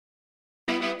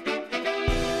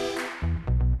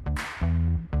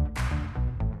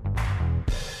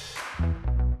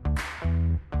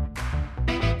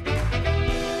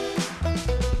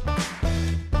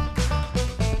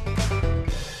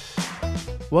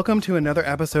Welcome to another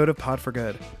episode of Pod for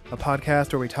Good, a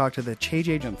podcast where we talk to the change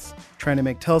agents trying to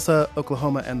make Tulsa,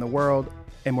 Oklahoma, and the world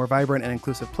a more vibrant and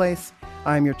inclusive place.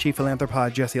 I'm your chief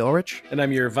philanthropod, Jesse Ulrich. And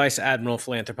I'm your vice admiral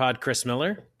philanthropod, Chris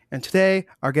Miller. And today,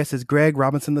 our guest is Greg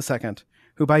Robinson II,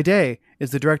 who by day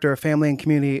is the director of family and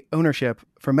community ownership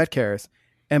for MetCares,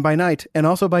 and by night, and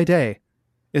also by day,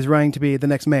 is running to be the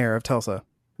next mayor of Tulsa.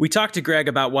 We talked to Greg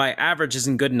about why average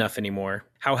isn't good enough anymore,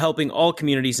 how helping all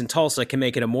communities in Tulsa can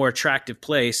make it a more attractive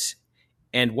place,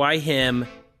 and why him,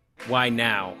 why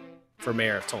now for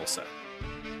mayor of Tulsa.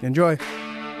 Enjoy.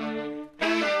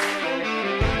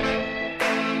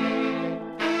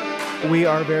 We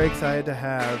are very excited to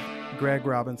have Greg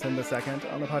Robinson II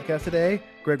on the podcast today.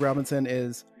 Greg Robinson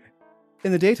is,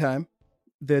 in the daytime,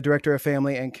 the director of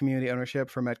family and community ownership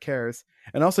for MetCares,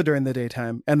 and also during the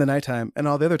daytime and the nighttime and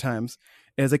all the other times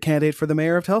is a candidate for the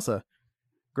mayor of Tulsa.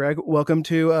 Greg, welcome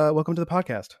to the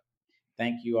podcast.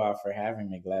 Thank you all for having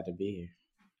me. Glad to be here.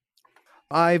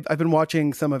 I've been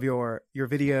watching some of your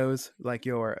videos, like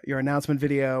your announcement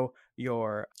video,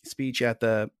 your speech at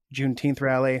the Juneteenth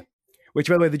rally, which,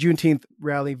 by the way, the Juneteenth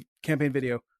rally campaign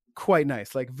video, quite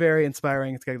nice, like very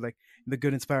inspiring. It's got like the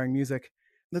good, inspiring music.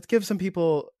 Let's give some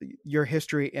people your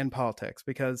history in politics,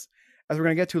 because as we're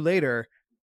going to get to later,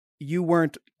 you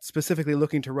weren't specifically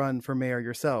looking to run for mayor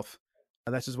yourself.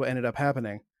 That's just what ended up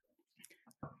happening.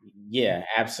 Yeah,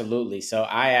 absolutely. So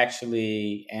I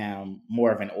actually am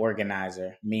more of an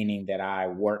organizer, meaning that I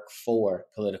work for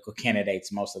political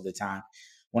candidates most of the time.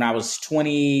 When I was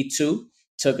 22,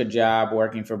 took a job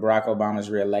working for Barack Obama's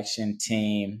reelection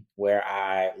team, where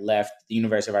I left the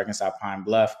University of Arkansas Pine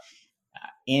Bluff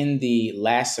in the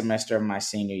last semester of my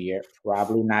senior year.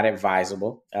 Probably not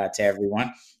advisable to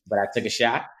everyone, but I took a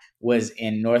shot. Was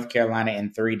in North Carolina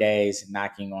in 3 days,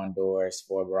 knocking on doors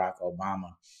for Barack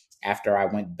Obama. After I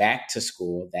went back to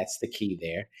school, that's the key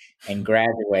there, and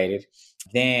graduated,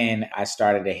 then I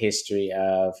started a history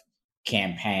of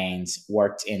campaigns,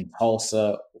 worked in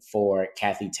Tulsa for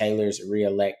Kathy Taylor's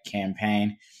reelect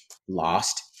campaign,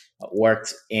 lost,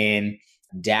 worked in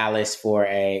Dallas for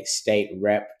a state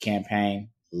rep campaign,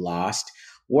 lost,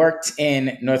 worked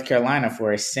in North Carolina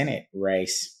for a Senate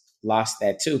race, lost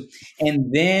that too,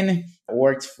 and then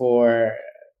worked for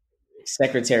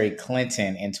Secretary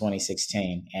Clinton in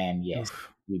 2016. And yes,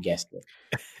 you guessed it,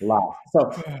 lost.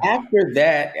 So after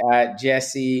that,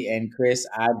 Jesse and Chris,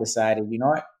 I decided, you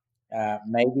know what,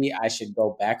 maybe I should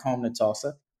go back home to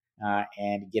Tulsa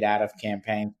and get out of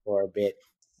campaign for a bit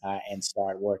and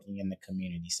start working in the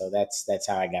community. So that's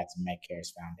how I got to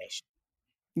MetCares Foundation.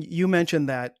 You mentioned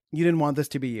that you didn't want this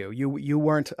to be you. You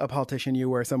weren't a politician. You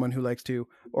were someone who likes to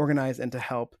organize and to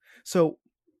help. So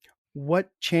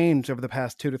what changed over the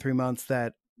past 2 to 3 months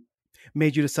that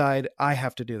made you decide, I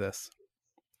have to do this?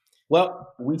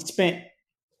 Well, we spent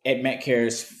at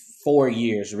MetCares 4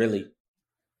 years really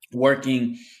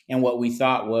working in what we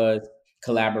thought was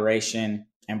collaboration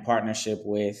and partnership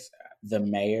with the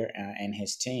mayor and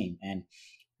his team. And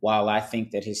while I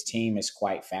think that his team is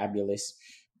quite fabulous,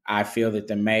 I feel that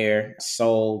the mayor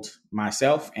sold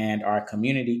myself and our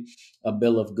community a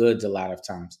bill of goods a lot of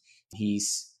times.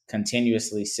 He's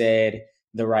continuously said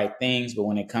the right things, but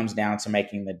when it comes down to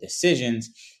making the decisions,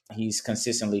 he's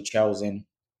consistently chosen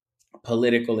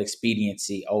political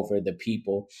expediency over the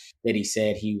people that he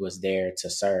said he was there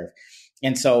to serve.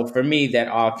 And so for me, that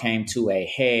all came to a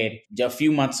head a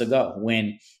few months ago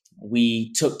when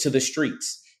we took to the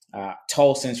streets,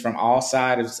 Tulsans from all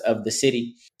sides of the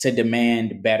city, to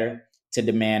demand better, to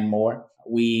demand more.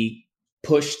 We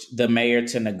pushed the mayor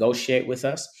to negotiate with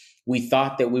us. We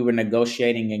thought that we were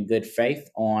negotiating in good faith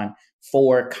on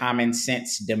 4 common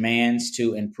sense demands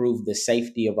to improve the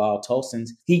safety of all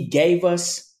Tulsans. He gave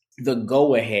us the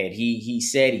go ahead. He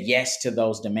said yes to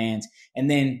those demands.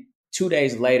 And then 2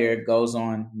 days later, goes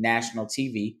on national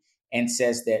TV and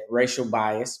says that racial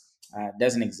bias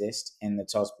doesn't exist in the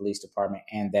Tulsa Police Department,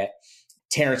 and that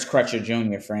Terrence Crutcher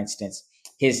Jr., for instance,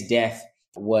 his death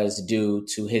was due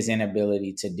to his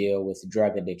inability to deal with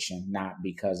drug addiction, not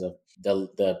because of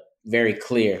the very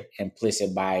clear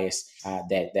implicit bias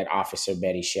that Officer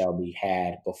Betty Shelby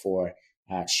had before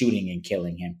shooting and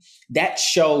killing him. That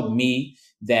showed me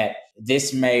that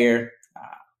this mayor,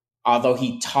 although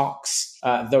he talks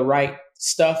the right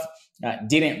stuff,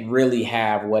 didn't really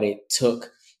have what it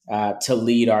took to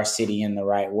lead our city in the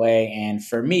right way. And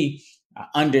for me,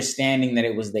 understanding that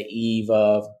it was the eve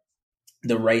of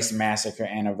the race massacre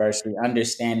anniversary,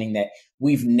 understanding that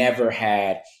we've never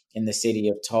had in the city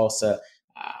of Tulsa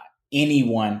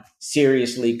anyone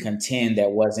seriously contend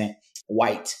that wasn't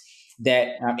white,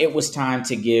 that it was time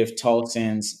to give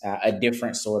Tulsans a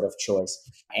different sort of choice.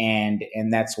 And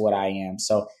that's what I am.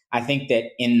 So I think that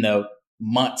in the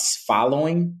months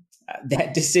following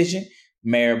that decision,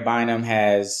 Mayor Bynum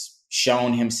has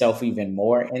shown himself even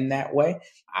more in that way.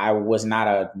 I was not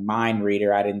a mind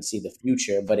reader. I didn't see the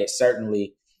future, but it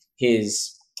certainly,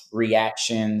 his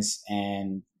reactions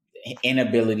and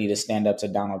inability to stand up to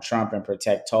Donald Trump and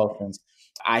protect Tulsans,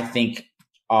 I think,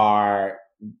 are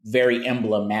very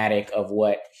emblematic of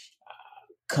what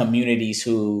communities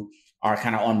who are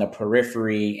kind of on the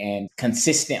periphery and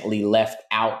consistently left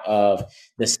out of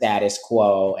the status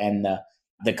quo and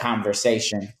the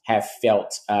conversation have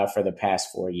felt for the past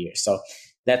 4 years. So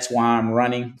that's why I'm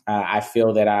running. I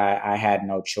feel that I had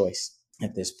no choice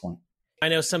at this point. I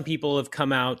know some people have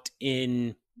come out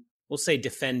in, we'll say,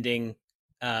 defending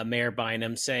Mayor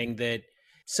Bynum, saying that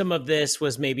some of this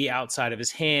was maybe outside of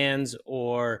his hands,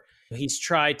 or he's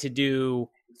tried to do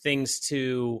things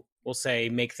to, we'll say,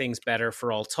 make things better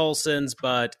for all Tulsans,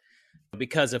 but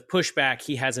because of pushback,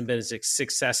 he hasn't been as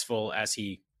successful as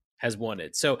he has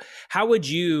wanted. So how would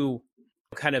you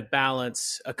kind of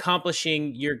balance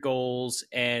accomplishing your goals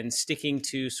and sticking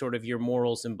to sort of your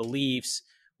morals and beliefs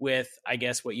with, I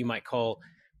guess, what you might call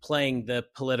playing the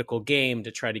political game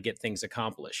to try to get things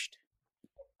accomplished?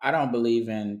 I don't believe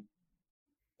in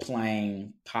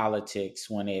playing politics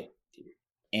when it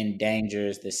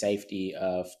endangers the safety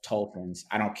of Tulsans.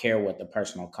 I don't care what the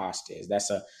personal cost is. That's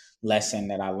a lesson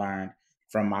that I learned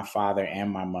from my father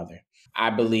and my mother. I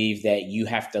believe that you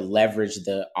have to leverage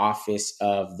the office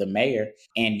of the mayor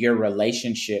and your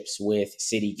relationships with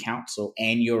city council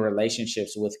and your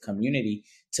relationships with community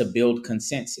to build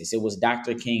consensus. It was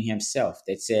Dr. King himself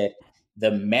that said,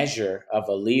 the measure of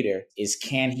a leader is,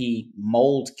 can he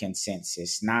mold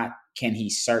consensus, not can he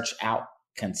search out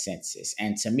consensus.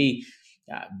 And to me,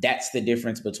 that's the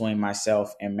difference between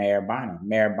myself and Mayor Bynum.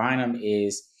 Mayor Bynum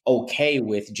is okay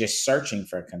with just searching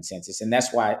for consensus. And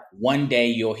that's why one day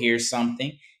you'll hear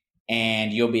something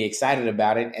and you'll be excited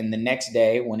about it. And the next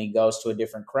day, when he goes to a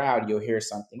different crowd, you'll hear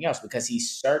something else, because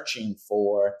he's searching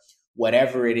for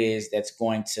whatever it is that's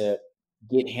going to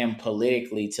get him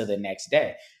politically to the next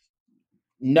day.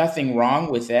 Nothing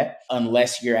wrong with that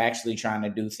unless you're actually trying to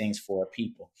do things for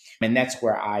people. And that's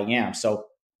where I am. So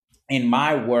in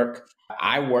my work,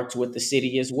 I worked with the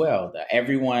city as well.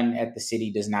 Everyone at the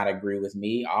city does not agree with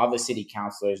me. All the city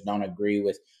councilors don't agree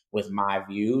with my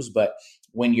views. But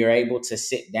when you're able to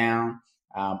sit down,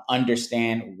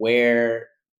 understand where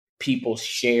people's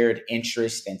shared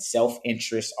interests and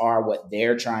self-interest are, what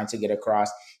they're trying to get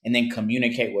across, and then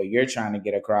communicate what you're trying to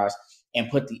get across, and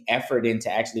put the effort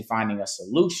into actually finding a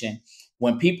solution.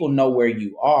 When people know where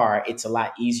you are, it's a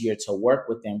lot easier to work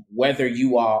with them, whether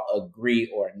you all agree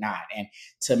or not. And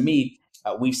to me,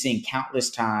 we've seen countless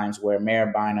times where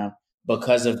Mayor Bynum,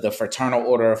 because of the Fraternal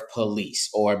Order of Police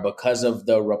or because of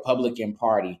the Republican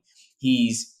Party,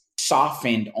 he's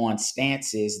softened on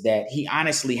stances that he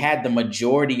honestly had the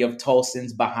majority of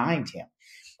Tulsans behind him.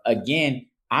 Again,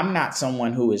 I'm not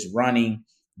someone who is running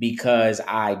because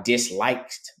I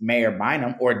disliked Mayor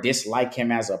Bynum or dislike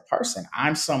him as a person.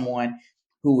 I'm someone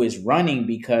who is running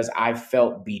because I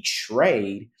felt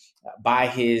betrayed by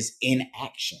his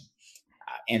inaction.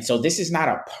 And so this is not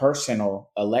a personal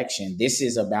election. This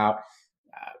is about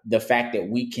the fact that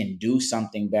we can do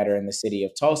something better in the city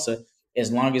of Tulsa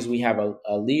as long as we have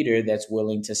a leader that's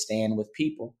willing to stand with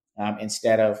people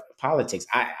instead of politics.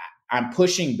 I'm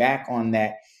pushing back on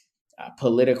that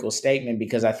political statement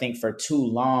because I think for too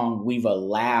long we've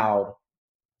allowed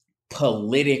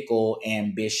political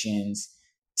ambitions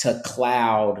to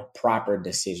cloud proper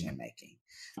decision making.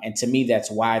 And to me,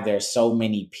 that's why there's so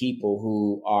many people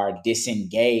who are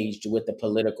disengaged with the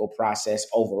political process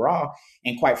overall.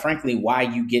 And quite frankly, why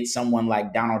you get someone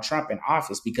like Donald Trump in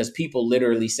office, because people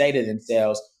literally say to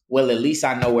themselves, well, at least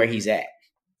I know where he's at.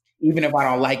 Even if I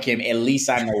don't like him, at least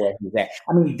I know where he's at.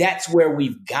 I mean, that's where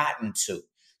we've gotten to.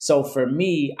 So for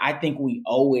me, I think we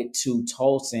owe it to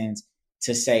Tulsans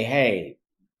to say, hey,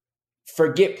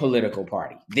 forget political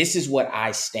party. This is what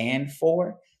I stand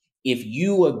for. If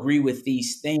you agree with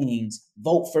these things,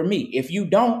 vote for me. If you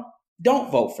don't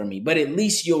vote for me. But at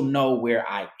least you'll know where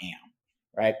I am,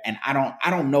 right? And I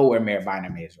don't know where Mayor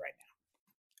Bynum is right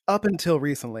now. Up until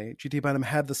recently, G.T. Bynum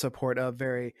had the support of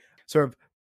very sort of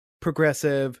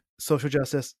progressive, social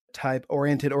justice type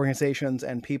oriented organizations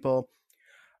and people.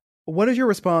 What is your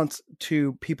response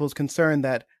to people's concern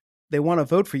that they want to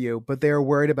vote for you, but they're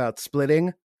worried about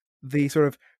splitting the sort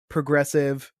of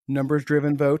progressive,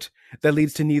 numbers-driven vote that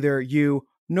leads to neither you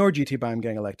nor G.T. Bynum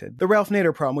getting elected? The Ralph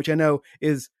Nader problem, which I know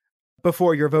is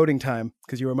before your voting time,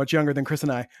 because you were much younger than Chris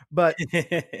and I, but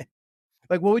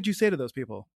Like, what would you say to those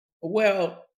people?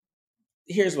 Well,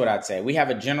 here's what I'd say. We have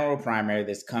a general primary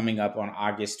that's coming up on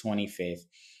August 25th.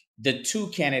 The two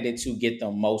candidates who get the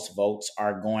most votes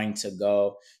are going to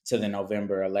go to the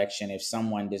November election if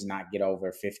someone does not get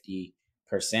over 50%.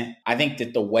 I think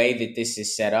that the way that this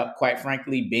is set up, quite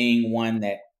frankly, being one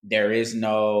that there is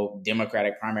no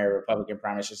Democratic primary, Republican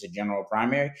primary, it's just a general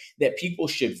primary, that people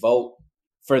should vote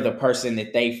for the person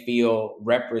that they feel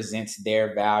represents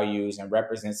their values and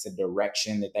represents the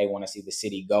direction that they want to see the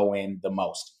city go in the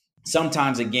most.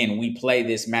 Sometimes, again, we play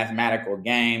this mathematical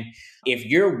game. If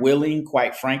you're willing,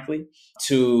 quite frankly,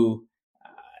 to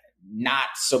not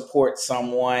support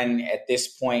someone at this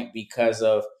point because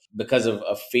of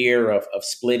a fear of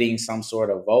splitting some sort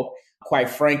of vote, quite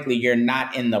frankly, you're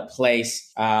not in the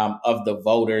place of the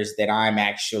voters that I'm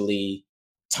actually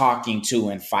talking to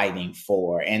and fighting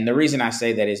for. And the reason I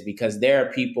say that is because there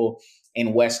are people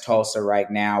in West Tulsa right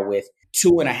now with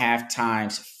 2.5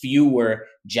 times fewer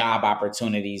job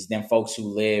opportunities than folks who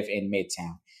live in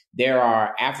Midtown. There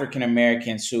are African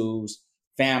Americans whose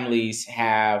families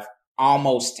have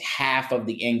almost half of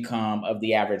the income of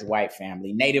the average white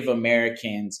family. Native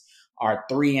Americans are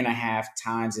 3.5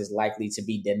 times as likely to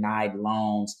be denied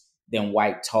loans than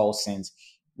white Tulsans.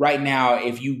 Right now,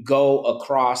 if you go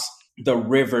across the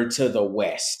river to the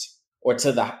west or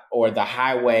the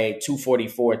highway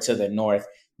 244 to the north,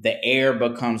 the air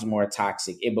becomes more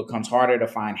toxic. It becomes harder to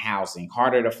find housing,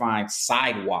 harder to find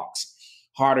sidewalks,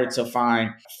 harder to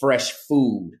find fresh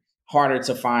food, harder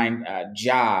to find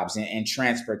jobs and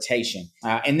transportation.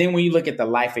 And then when you look at the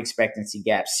life expectancy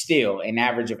gap, still an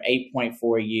average of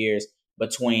 8.4 years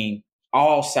between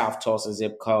all South Tulsa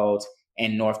zip codes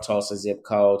and North Tulsa zip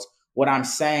codes. What I'm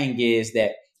saying is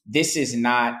that this is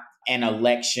not an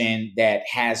election that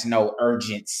has no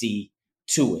urgency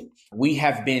to it. We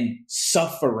have been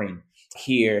suffering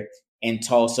here in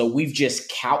Tulsa. We've just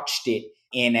couched it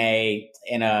in a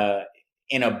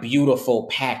beautiful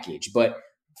package. But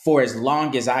for as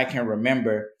long as I can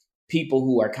remember, people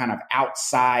who are kind of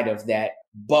outside of that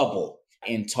bubble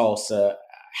in Tulsa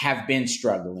have been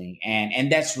struggling.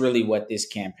 And that's really what this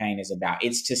campaign is about.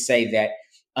 It's to say that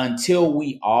until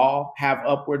we all have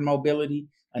upward mobility,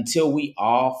 until we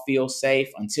all feel safe,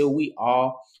 until we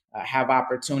all have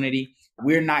opportunity,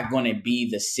 we're not going to be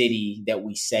the city that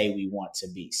we say we want to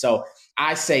be. So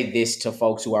I say this to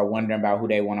folks who are wondering about who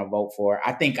they want to vote for.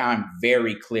 I think I'm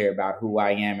very clear about who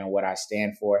I am and what I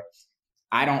stand for.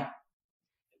 I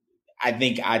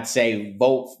think I'd say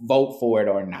vote for it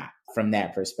or not from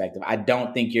that perspective. I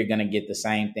don't think you're going to get the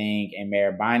same thing in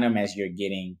Mayor Bynum as you're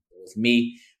getting with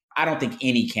me. I don't think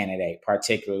any candidate,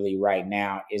 particularly right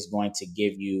now, is going to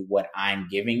give you what I'm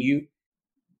giving you.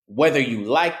 Whether you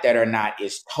like that or not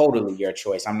is totally your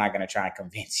choice. I'm not going to try and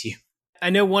convince you. I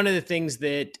know one of the things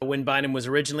that when Bynum was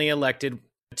originally elected,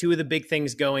 two of the big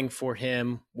things going for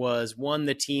him was, one,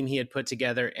 the team he had put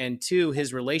together, and two,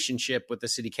 his relationship with the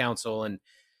city council. And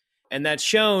that's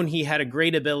shown he had a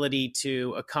great ability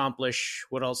to accomplish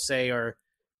what I'll say are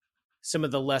some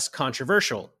of the less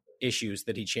controversial issues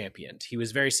that he championed. He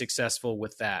was very successful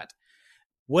with that.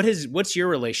 What's your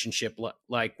relationship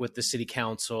like with the city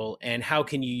council, and how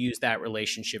can you use that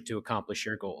relationship to accomplish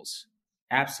your goals?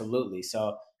 Absolutely.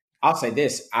 So I'll say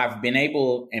this. I've been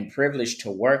able and privileged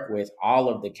to work with all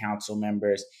of the council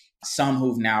members, some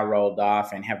who've now rolled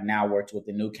off and have now worked with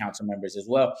the new council members as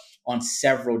well on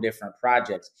several different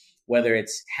projects, whether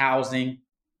it's housing,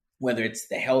 whether it's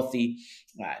the healthy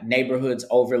neighborhoods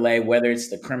overlay, whether it's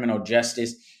the criminal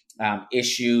justice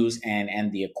issues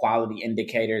and the equality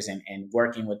indicators and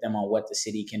working with them on what the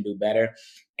city can do better.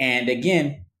 And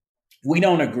again, we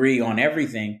don't agree on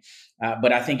everything,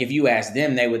 but I think if you ask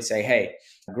them, they would say, hey,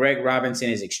 Greg Robinson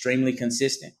is extremely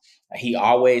consistent. He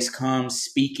always comes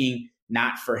speaking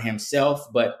not for himself,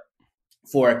 but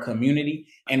for a community.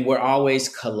 And we're always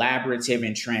collaborative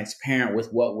and transparent with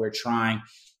what we're trying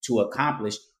to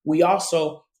accomplish. We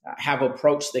also have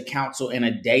approached the council in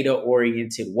a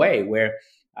data-oriented way where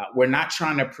we're not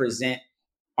trying to present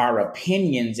our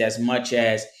opinions as much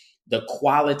as the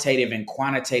qualitative and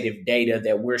quantitative data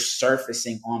that we're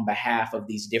surfacing on behalf of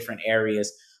these different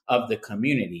areas of the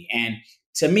community. And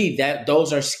to me, that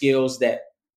those are skills that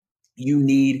you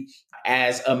need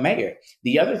as a mayor.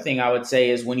 The other thing I would say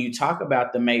is when you talk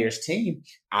about the mayor's team,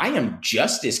 I am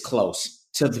just as close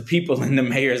to the people in the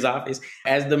mayor's office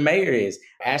as the mayor is.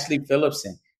 Ashley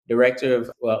Phillipson,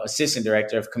 assistant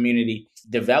director of community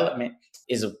development,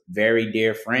 is a very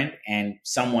dear friend and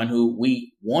someone who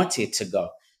we wanted to go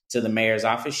to the mayor's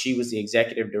office. She was the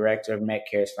executive director of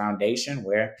Metcares Foundation,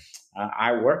 where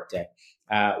I worked at.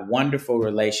 Wonderful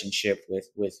relationship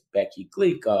with Becky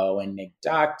Glico and Nick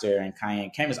Doctor and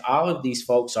Cayenne Camus. All of these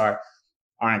folks are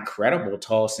incredible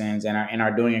Tulsans and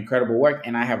are doing incredible work.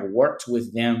 And I have worked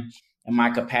with them in my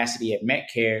capacity at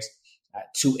MetCares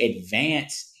to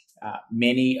advance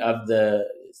many of the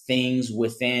things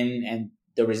within and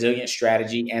the resilient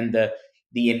strategy and the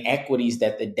inequities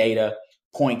that the data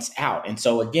points out. And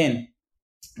so again,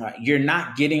 you're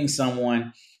not getting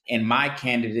someone in my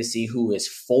candidacy who is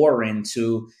foreign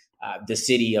to the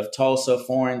city of Tulsa,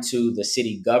 foreign to the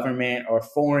city government, or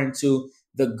foreign to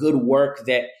the good work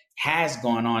that has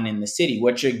gone on in the city.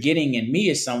 What you're getting in me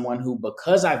is someone who,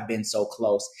 because I've been so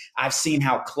close, I've seen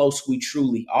how close we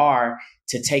truly are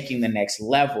to taking the next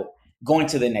level, going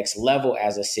to the next level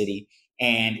as a city.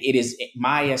 And it is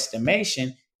my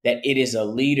estimation that it is a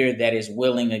leader that is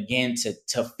willing again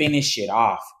to finish it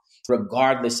off,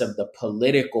 regardless of the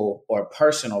political or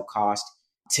personal cost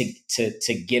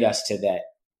to get us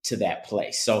to that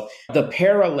place. So the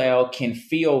parallel can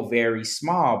feel very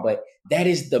small, but that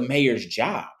is the mayor's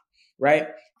job, right?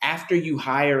 After you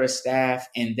hire a staff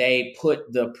and they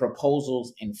put the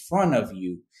proposals in front of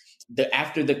you,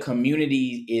 after the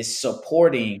community is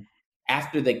supporting,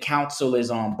 after the council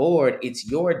is on board, it's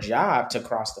your job to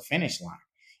cross the finish line.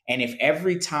 And if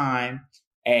every time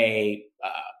a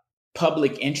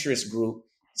public interest group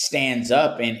stands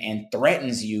up and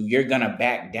threatens you, you're going to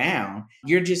back down,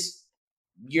 you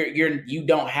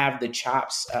don't have the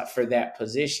chops for that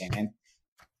position. And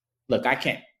look,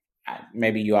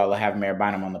 maybe you all will have Mayor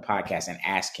Bynum on the podcast and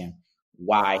ask him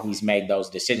why he's made those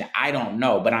decisions. I don't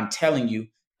know, but I'm telling you,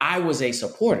 I was a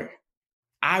supporter.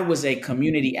 I was a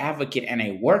community advocate and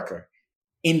a worker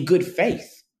in good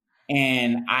faith.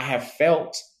 And I have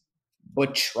felt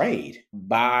betrayed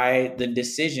by the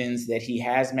decisions that he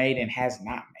has made and has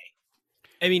not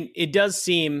made. I mean, it does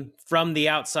seem from the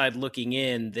outside looking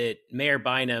in that Mayor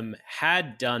Bynum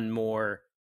had done more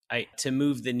to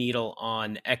move the needle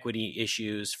on equity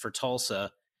issues for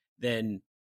Tulsa than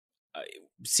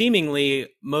seemingly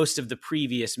most of the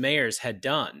previous mayors had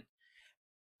done.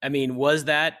 I mean, was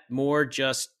that more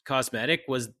just cosmetic?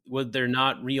 Was there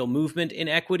not real movement in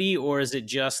equity, or is it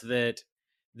just that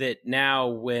now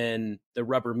when the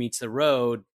rubber meets the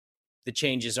road, the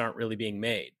changes aren't really being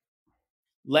made?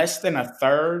 Less than a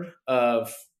third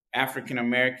of African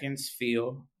Americans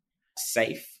feel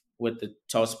safe with the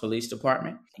Tulsa Police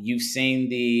Department. You've seen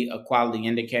the Equality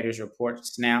Indicators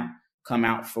reports now come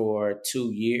out for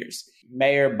 2 years.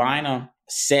 Mayor Bynum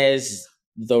says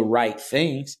the right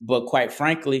things, but quite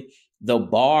frankly, the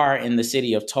bar in the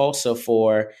city of Tulsa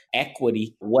for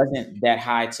equity wasn't that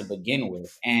high to begin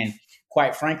with. And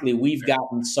quite frankly, we've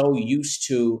gotten so used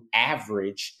to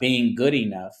average being good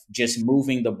enough, just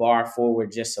moving the bar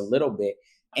forward just a little bit.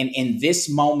 And in this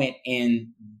moment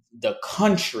in the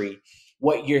country,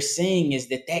 what you're seeing is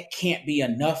that can't be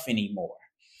enough anymore,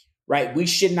 right? People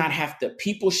should not have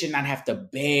to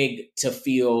beg to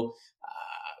feel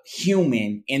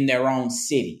human in their own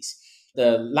cities.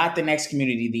 The Latinx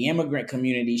community, the immigrant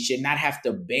community should not have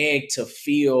to beg to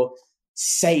feel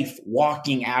safe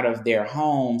walking out of their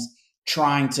homes,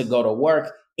 trying to go to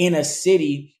work in a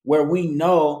city where we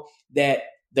know that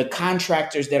the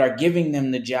contractors that are giving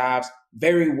them the jobs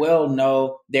very well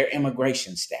know their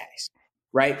immigration status,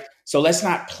 right? So let's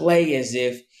not play as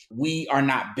if we are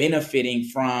not benefiting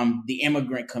from the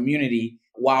immigrant community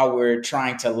while we're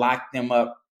trying to lock them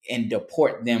up and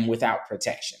deport them without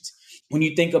protections. When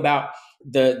you think about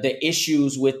the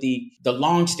issues with the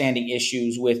longstanding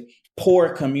issues with poor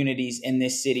communities in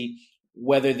this city,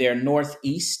 whether they're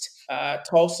Northeast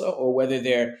Tulsa or whether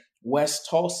they're West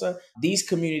Tulsa, these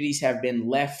communities have been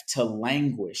left to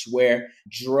languish, where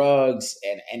drugs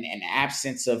and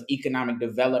absence of economic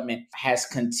development has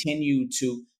continued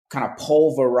to kind of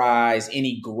pulverize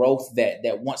any growth that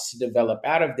wants to develop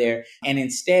out of there. And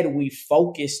instead, we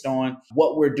focused on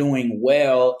what we're doing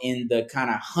well in the kind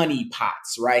of honey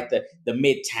pots, right? The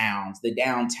midtowns, the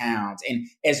downtowns. And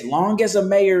as long as a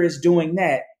mayor is doing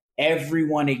that,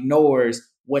 everyone ignores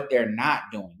what they're not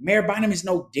doing. Mayor Bynum is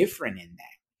no different in that.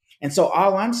 And so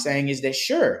all I'm saying is that,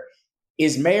 sure,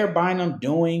 is Mayor Bynum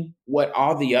doing what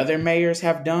all the other mayors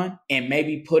have done and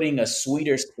maybe putting a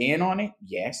sweeter spin on it?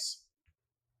 Yes.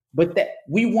 But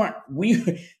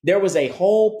there was a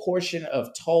whole portion of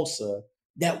Tulsa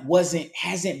that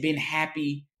hasn't been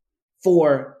happy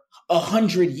for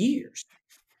 100 years,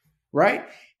 right?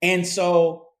 And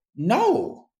so,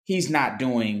 no, he's not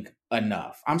doing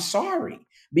enough. I'm sorry,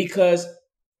 because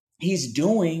he's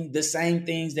doing the same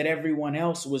things that everyone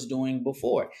else was doing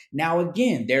before. Now,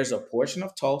 again, there's a portion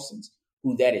of Tulsans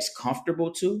who that is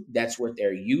comfortable to. That's what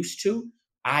they're used to.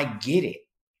 I get it.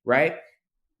 right?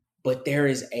 But there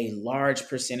is a large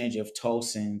percentage of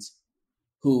Tulsans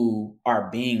who are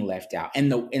being left out.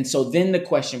 And so then the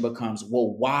question becomes,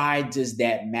 well, why does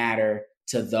that matter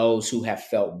to those who have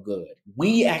felt good?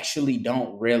 We actually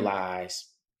don't realize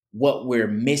what we're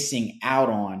missing out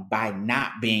on by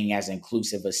not being as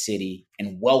inclusive a city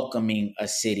and welcoming a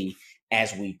city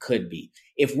as we could be.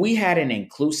 If we had an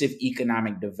inclusive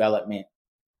economic development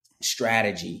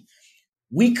strategy,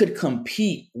 we could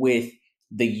compete with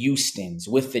the Houstons,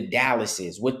 with the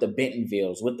Dallases, with the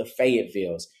Bentonvilles, with the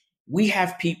Fayettevilles. We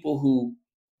have people who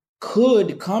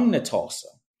could come to Tulsa,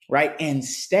 right, and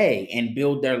stay and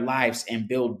build their lives and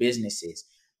build businesses.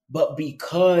 But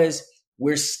because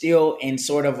we're still in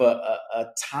sort of a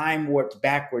time warped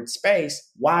backward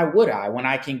space, why would I when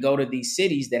I can go to these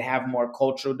cities that have more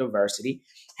cultural diversity,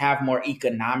 have more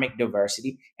economic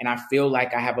diversity, and I feel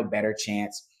like I have a better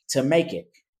chance to make it?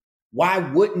 Why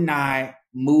wouldn't I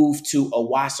move to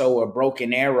Owasso or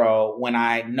Broken Arrow when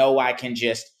I know I can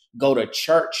just go to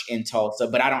church in Tulsa,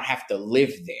 but I don't have to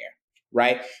live there,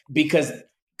 right? Because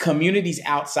communities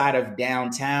outside of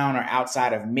downtown or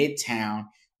outside of Midtown,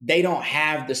 they don't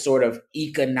have the sort of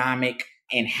economic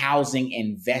and housing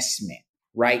investment,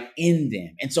 right, in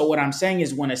them. And so what I'm saying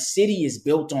is when a city is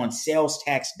built on sales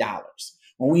tax dollars,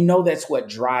 when we know that's what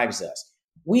drives us,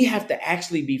 we have to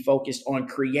actually be focused on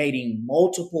creating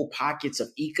multiple pockets of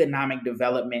economic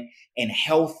development and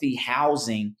healthy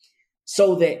housing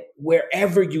so that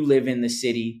wherever you live in the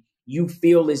city, you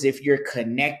feel as if you're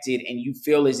connected and you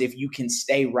feel as if you can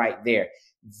stay right there.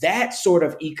 That sort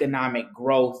of economic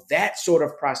growth, that sort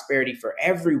of prosperity for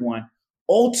everyone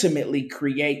ultimately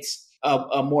creates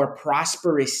a more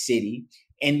prosperous city.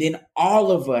 And then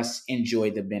all of us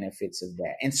enjoy the benefits of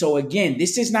that. And so again,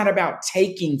 this is not about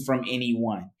taking from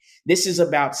anyone. This is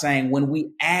about saying when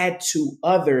we add to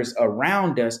others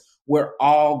around us, we're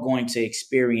all going to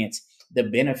experience the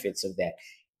benefits of that.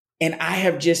 And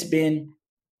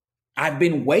I've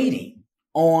been waiting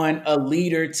on a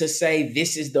leader to say,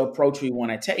 this is the approach we want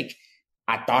to take.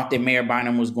 I thought that Mayor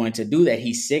Bynum was going to do that.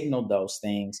 He signaled those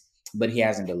things, but he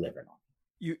hasn't delivered on.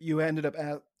 You ended up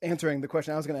answering the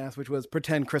question I was going to ask, which was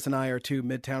pretend Chris and I are two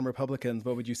Midtown Republicans.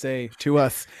 What would you say to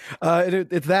us?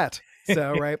 It's that.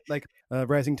 So, right, like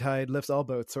rising tide lifts all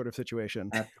boats sort of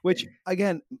situation, which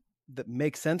again, that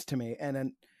makes sense to me. And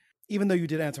then even though you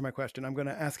did answer my question, I'm going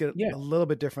to ask it a little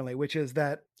bit differently, which is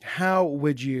that how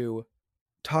would you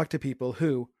talk to people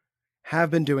who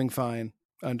have been doing fine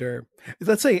under,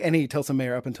 let's say, any Tulsa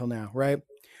mayor up until now, right?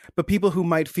 But people who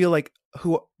might feel like,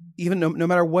 who even no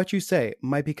matter what you say,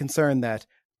 might be concerned that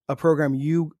a program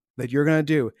that you're going to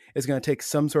do is going to take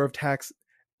some sort of tax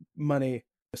money,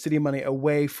 city money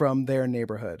away from their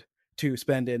neighborhood to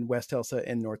spend in West Tulsa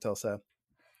and North Tulsa.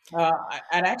 I'd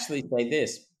actually say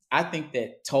this. I think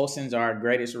that Tulsans are our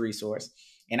greatest resource.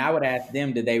 And I would ask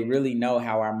them, do they really know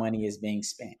how our money is being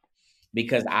spent?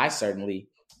 Because I certainly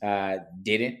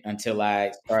didn't until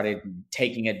I started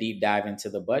taking a deep dive into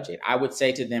the budget. I would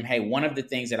say to them, hey, one of the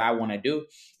things that I want to do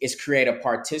is create a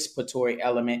participatory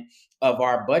element of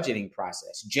our budgeting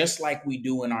process, just like we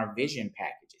do in our vision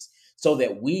packages, so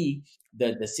that we,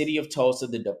 the city of Tulsa,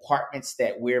 the departments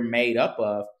that we're made up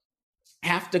of,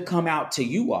 have to come out to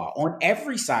you all on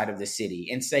every side of the city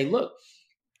and say, look,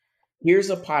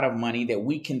 here's a pot of money that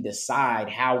we can decide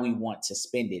how we want to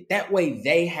spend it. That way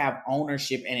they have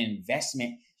ownership and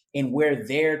investment in where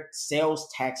their sales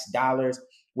tax dollars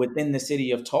within the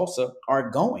city of Tulsa are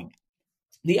going.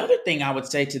 The other thing I would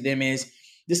say to them is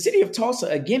the city of Tulsa,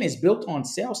 again, is built on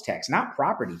sales tax, not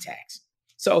property tax.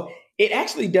 So it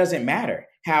actually doesn't matter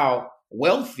how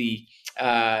wealthy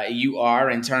you are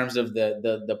in terms of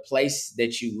the place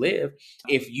that you live.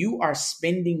 If you are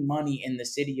spending money in the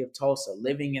city of Tulsa,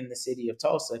 living in the city of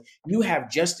Tulsa, you have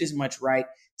just as much right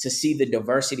to see the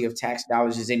diversity of tax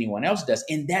dollars as anyone else does.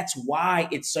 And that's why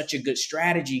it's such a good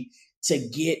strategy to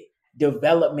get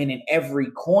development in every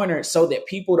corner so that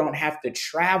people don't have to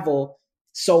travel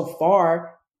so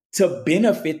far to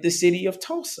benefit the city of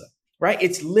Tulsa, right?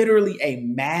 It's literally a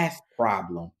math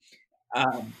problem.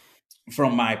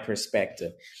 From my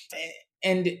perspective.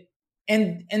 And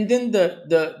then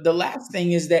the last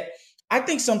thing is that I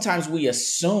think sometimes we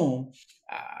assume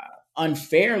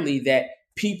unfairly that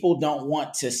people don't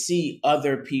want to see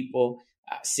other people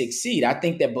succeed. I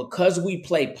think that because we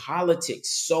play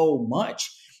politics so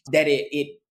much that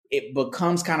it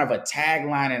becomes kind of a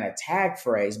tagline and a tag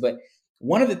phrase. But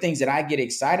one of the things that I get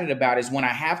excited about is when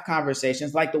I have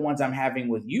conversations like the ones I'm having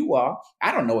with you all.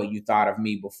 I don't know what you thought of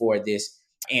me before this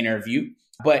interview,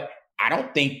 but I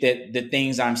don't think that the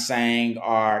things I'm saying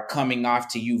are coming off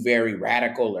to you very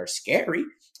radical or scary.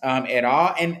 at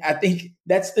all. And I think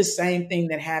that's the same thing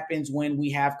that happens when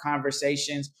we have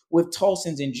conversations with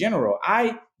Tulsans in general.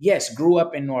 I, yes, grew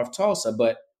up in North Tulsa,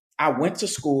 but I went to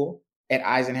school at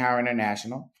Eisenhower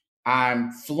International.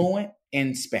 I'm fluent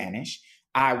in Spanish.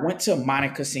 I went to Monte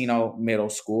Cassino Middle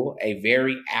School, a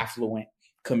very affluent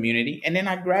community. And then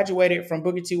I graduated from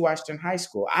Booker T. Washington High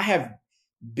School. I have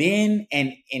been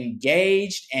and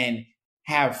engaged and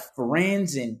have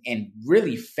friends and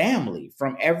really family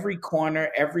from every corner,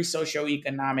 every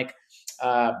socioeconomic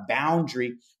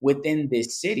boundary within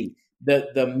this city.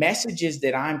 The messages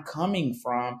that I'm coming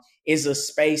from is a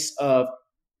space of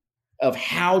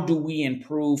how do we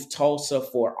improve Tulsa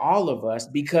for all of us,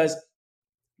 because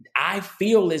I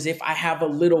feel as if I have a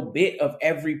little bit of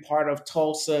every part of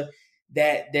Tulsa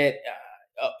that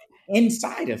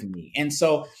inside of me. And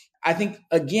so I think,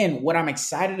 again, what I'm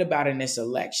excited about in this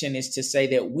election is to say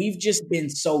that we've just been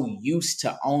so used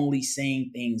to only seeing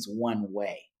things one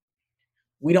way.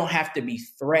 We don't have to be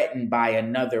threatened by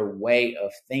another way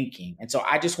of thinking. And so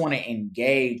I just want to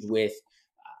engage with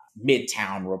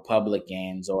Midtown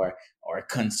Republicans or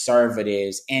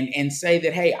conservatives and say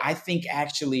that, hey, I think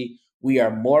actually we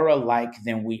are more alike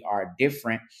than we are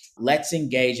different. Let's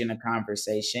engage in a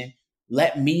conversation.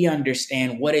 Let me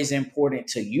understand what is important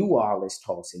to you all as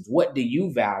Tulsans. What do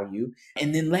you value?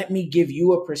 And then let me give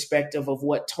you a perspective of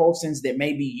what Tulsans that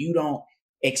maybe you don't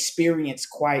experience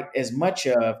quite as much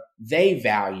of, they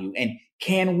value. And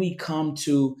can we come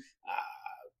to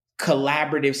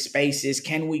collaborative spaces?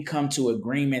 Can we come to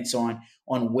agreements on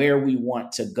where we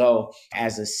want to go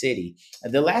as a city?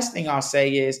 The last thing I'll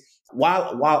say is,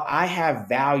 while I have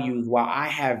values, while I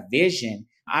have vision,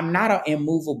 I'm not an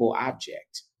immovable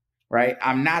object, right?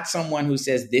 I'm not someone who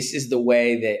says this is the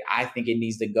way that I think it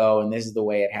needs to go and this is the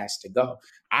way it has to go.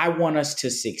 I want us to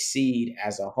succeed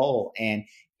as a whole. And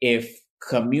if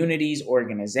communities,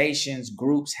 organizations,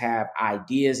 groups have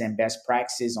ideas and best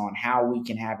practices on how we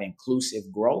can have inclusive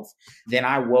growth, then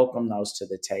I welcome those to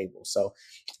the table. So,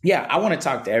 yeah, I want to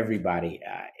talk to everybody.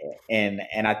 And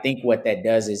I think what that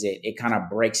does is it kind of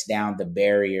breaks down the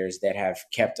barriers that have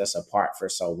kept us apart for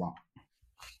so long.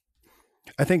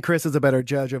 I think Chris is a better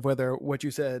judge of whether what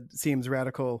you said seems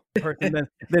radical person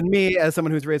than me, as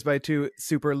someone who's raised by two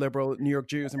super liberal New York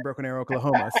Jews in Broken Arrow,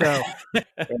 Oklahoma. So,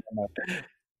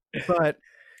 but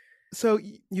so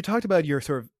you talked about your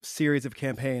sort of series of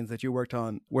campaigns that you worked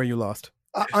on where you lost.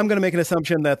 I'm going to make an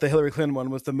assumption that the Hillary Clinton one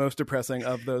was the most depressing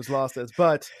of those losses.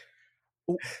 But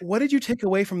what did you take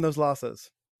away from those losses?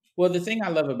 Well, the thing I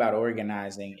love about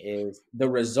organizing is the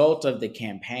result of the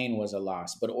campaign was a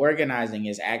loss, but organizing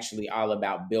is actually all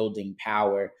about building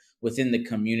power within the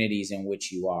communities in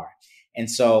which you are. And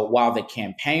so while the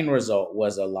campaign result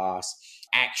was a loss,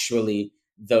 actually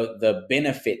the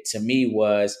benefit to me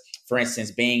was, for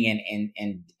instance, being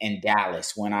in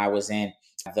Dallas when I was in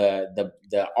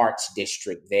the arts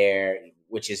district there,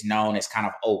 which is known as kind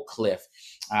of Oak Cliff.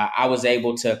 I was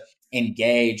able to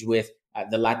engage with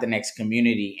the Latinx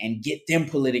community and get them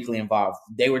politically involved.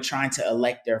 They were trying to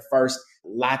elect their first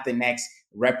Latinx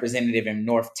representative in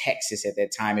North Texas at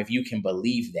that time, if you can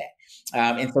believe that.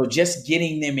 And so just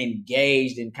getting them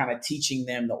engaged and kind of teaching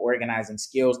them the organizing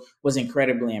skills was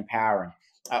incredibly empowering.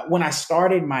 When I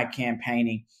started my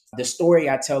campaigning, the story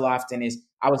I tell often is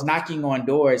I was knocking on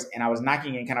doors and I was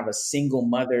knocking in kind of a single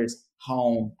mother's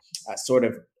home sort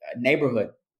of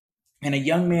neighborhood. And a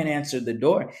young man answered the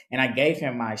door and I gave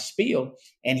him my spiel.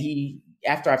 And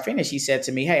after I finished, he said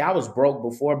to me, "Hey, I was broke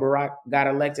before Barack got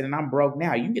elected and I'm broke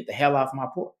now. You can get the hell off my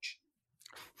porch."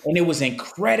 And it was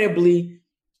incredibly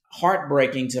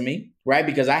heartbreaking to me, right?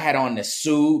 Because I had on the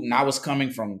suit and I was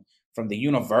coming from the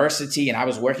university and I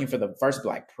was working for the first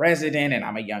Black president and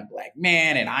I'm a young Black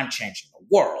man and I'm changing the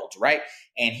world, right?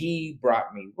 And he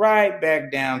brought me right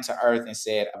back down to earth and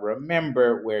said,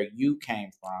 "Remember where you came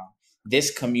from.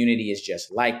 This community is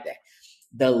just like that."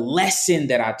 The lesson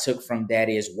that I took from that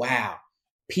is, wow,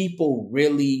 people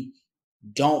really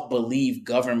don't believe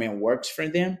government works for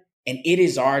them. And it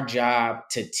is our job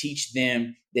to teach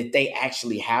them that they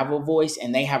actually have a voice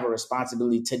and they have a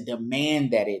responsibility to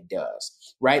demand that it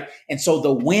does, right? And so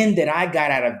the win that I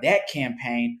got out of that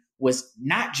campaign was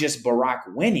not just Barack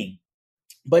winning,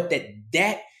 but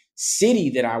that city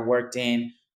that I worked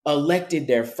in elected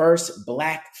their first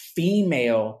Black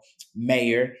female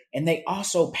mayor. And they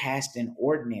also passed an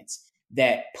ordinance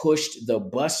that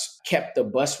kept the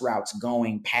bus routes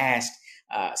going past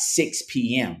 6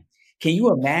 p.m. Can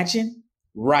you imagine?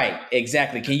 Right,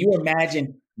 exactly. Can you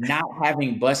imagine not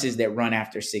having buses that run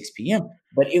after 6 p.m.?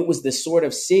 But it was the sort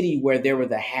of city where there were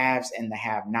the haves and the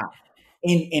have-not.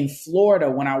 In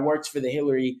Florida, when I worked for the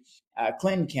Hillary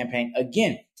Clinton campaign,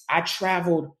 again, I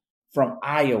traveled from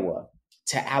Iowa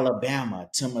to Alabama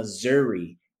to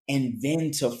Missouri and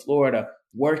then to Florida,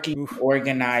 working,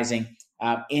 organizing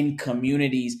in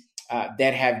communities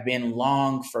that have been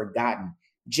long forgotten,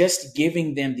 just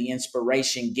giving them the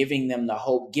inspiration, giving them the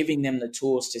hope, giving them the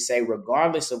tools to say,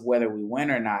 regardless of whether we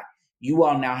win or not, you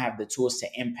all now have the tools to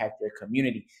impact your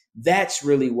community. That's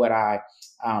really what I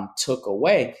took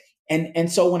away.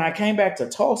 And so when I came back to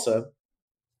Tulsa,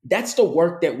 that's the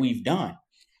work that we've done.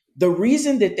 The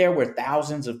reason that there were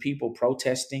thousands of people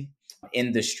protesting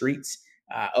in the streets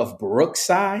of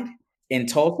Brookside in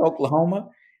Tulsa, Oklahoma,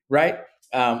 right?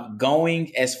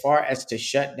 Going as far as to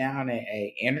shut down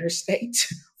a interstate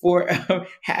for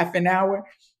half an hour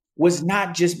was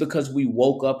not just because we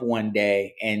woke up one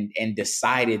day and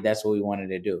decided that's what we wanted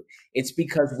to do. It's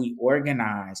because we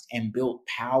organized and built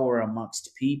power amongst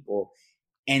people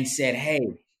and said, hey,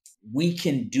 we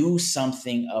can do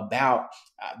something about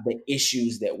the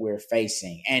issues that we're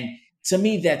facing. And to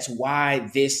me, that's why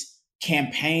this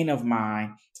campaign of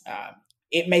mine,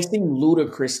 it may seem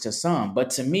ludicrous to some, but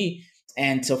to me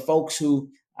and to folks who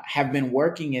have been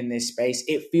working in this space,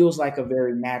 it feels like a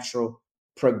very natural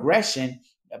progression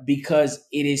because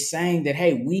it is saying that,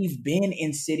 hey, we've been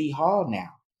in City Hall now.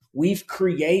 We've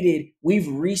created, we've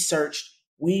researched,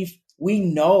 we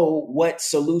know what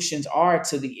solutions are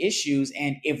to the issues.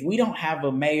 And if we don't have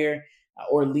a mayor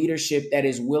or leadership that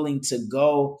is willing to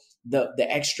go the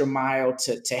extra mile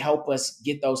to help us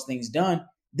get those things done,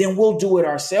 then we'll do it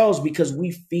ourselves because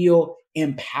we feel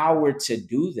empowered to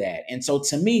do that. And so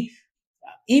to me,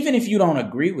 even if you don't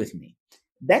agree with me,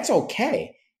 that's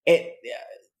okay.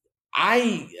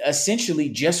 I essentially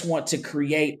just want to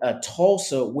create a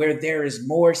Tulsa where there is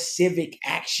more civic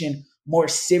action, more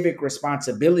civic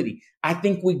responsibility. I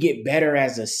think we get better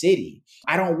as a city.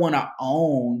 I don't want to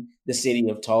own the city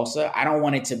of Tulsa. I don't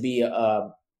want it to be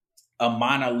a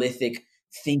monolithic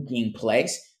thinking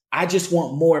place. I just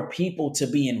want more people to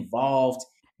be involved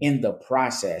in the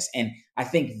process. And I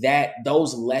think that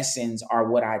those lessons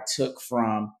are what I took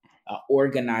from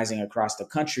organizing across the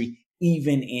country,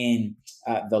 even in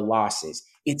the losses.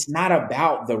 It's not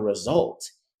about the result.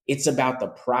 It's about the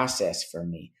process for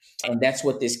me. And that's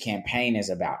what this campaign is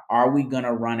about. Are we going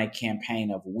to run a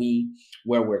campaign of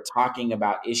where we're talking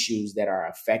about issues that are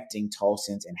affecting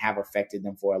Tulsans and have affected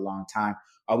them for a long time?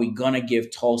 Are we going to give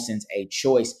Tulsans a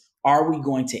choice? Are we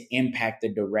going to impact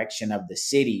the direction of the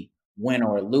city, win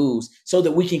or lose, so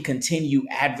that we can continue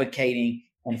advocating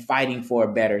and fighting for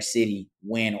a better city,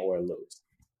 win or lose?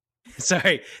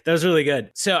 Sorry, that was really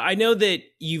good. So I know that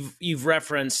you've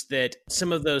referenced that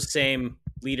some of those same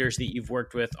leaders that you've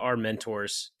worked with are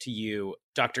mentors to you,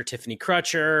 Dr. Tiffany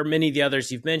Crutcher, many of the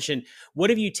others you've mentioned.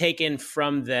 What have you taken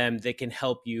from them that can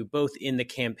help you both in the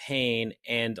campaign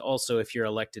and also if you're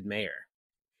elected mayor?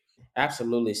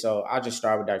 Absolutely. So I'll just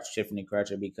start with Dr. Tiffany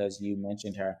Crutcher because you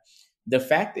mentioned her. The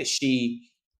fact that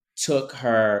she took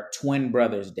her twin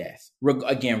brother's death,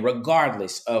 again,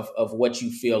 regardless of what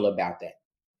you feel about that,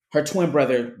 her twin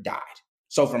brother died.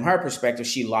 So from her perspective,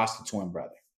 she lost a twin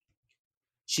brother.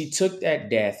 She took that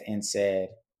death and said,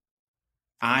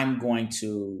 I'm going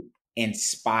to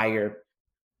inspire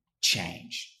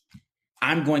change.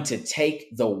 I'm going to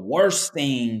take the worst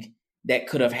thing that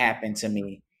could have happened to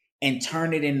me and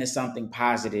turn it into something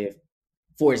positive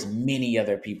for as many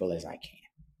other people as I can.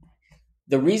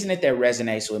 The reason that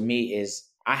resonates with me is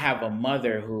I have a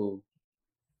mother who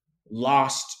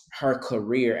lost her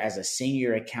career as a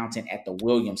senior accountant at the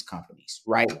Williams companies,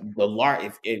 right?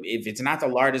 If it's not the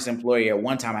largest employer, at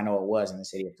one time I know it was in the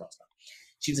city of Tulsa.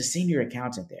 She was a senior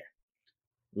accountant there.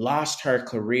 Lost her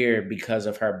career because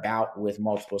of her bout with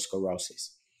multiple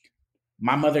sclerosis.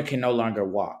 My mother can no longer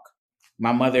walk.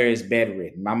 My mother is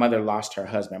bedridden. My mother lost her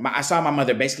husband. I saw my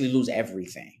mother basically lose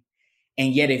everything.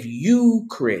 And yet if you,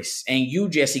 Chris, and you,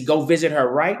 Jesse, go visit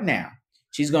her right now,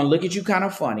 she's going to look at you kind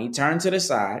of funny, turn to the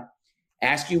side,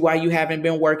 ask you why you haven't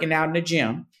been working out in the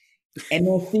gym, and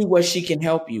then see what she can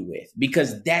help you with,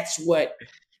 because that's what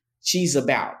she's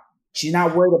about. She's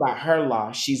not worried about her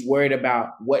loss. She's worried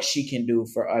about what she can do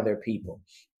for other people.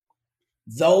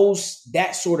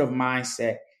 That sort of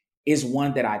mindset is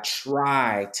one that I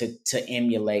try to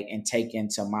emulate and take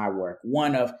into my work.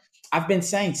 I've been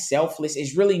saying selfless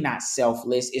is really not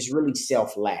selfless. It's really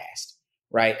self-last,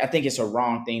 right? I think it's a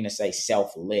wrong thing to say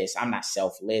selfless. I'm not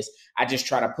selfless. I just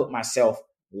try to put myself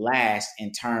last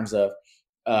in terms of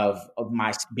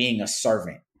my being a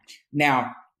servant.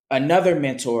 Now, another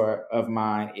mentor of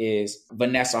mine is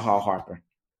Vanessa Hall Harper,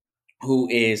 who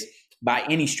is by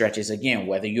any stretches, again,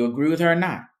 whether you agree with her or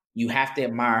not, you have to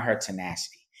admire her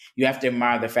tenacity. You have to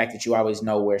admire the fact that you always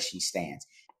know where she stands.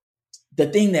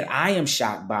 The thing that I am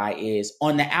shocked by is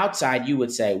on the outside, you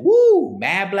would say, woo,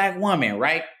 mad Black woman,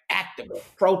 right? Activist,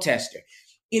 protester.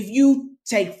 If you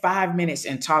take 5 minutes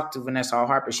and talk to Vanessa Hall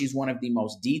Harper, she's one of the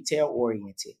most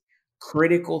detail-oriented,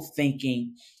 critical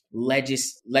thinking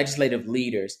legislative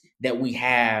leaders that we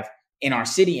have in our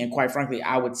city. And quite frankly,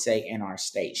 I would say in our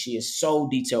state. She is so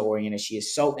detail-oriented. She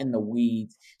is so in the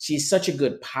weeds. She is such a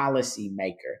good policy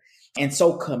maker and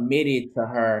so committed to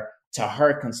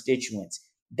her constituents.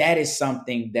 That is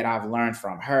something that I've learned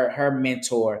from her. Her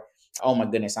mentor, oh my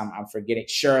goodness, I'm forgetting,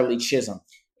 Shirley Chisholm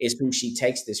is who she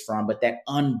takes this from. But that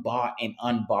unbought and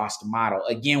unbossed model.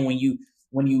 Again, when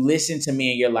you listen to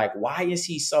me and you're like, why is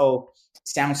he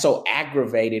sound so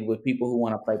aggravated with people who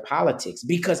want to play politics?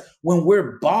 Because when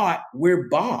we're bought, we're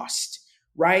bossed,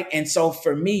 right? And so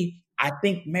for me, I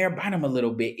think Mayor Bynum a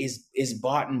little bit is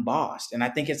bought and bossed, and I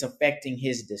think it's affecting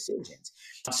his decisions.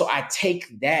 So I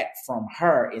take that from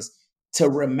her is to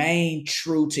remain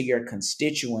true to your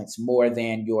constituents more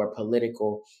than your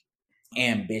political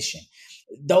ambition.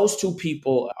 Those two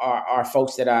people are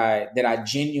folks that I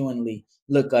genuinely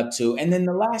look up to. And then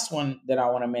the last one that I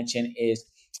want to mention is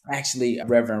actually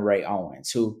Reverend Ray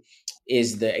Owens, who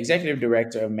is the executive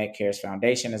director of Metcare's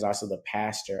Foundation, is also the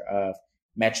pastor of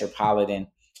Metropolitan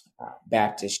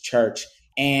Baptist Church,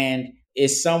 and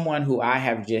is someone who I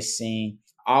have just seen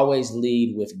always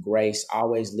lead with grace,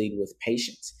 always lead with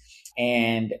patience.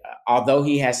 And although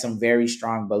he has some very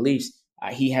strong beliefs,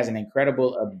 he has an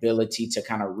incredible ability to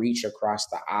kind of reach across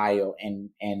the aisle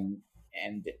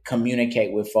and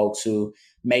communicate with folks who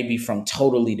may be from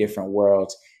totally different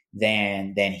worlds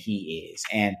than he is.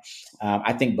 And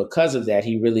I think because of that,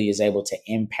 he really is able to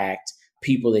impact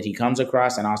people that he comes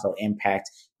across and also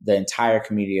impact the entire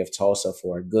community of Tulsa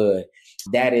for good.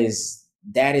 That is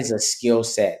a skill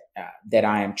set that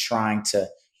I am trying to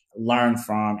learn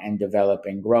from and develop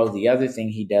and grow. The other thing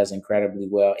he does incredibly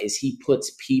well is he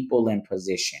puts people in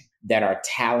position that are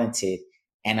talented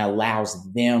and allows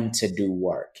them to do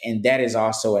work. And that is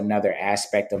also another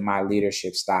aspect of my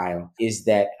leadership style, is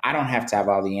that I don't have to have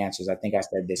all the answers. I think I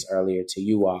said this earlier to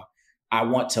you all. I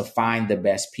want to find the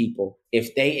best people.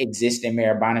 If they exist in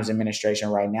Mayor Bynum's administration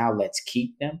right now, let's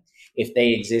keep them. If they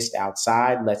exist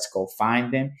outside, let's go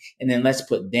find them. And then let's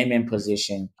put them in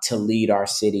position to lead our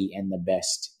city in the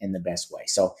best way.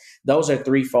 So those are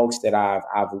three folks that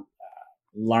I've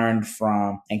learned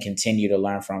from and continue to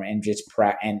learn from, and just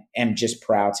am just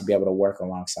proud to be able to work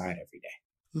alongside every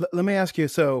day. Let me ask you,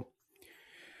 so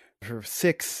for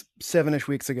 6-7-ish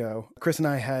weeks ago, Chris and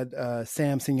I had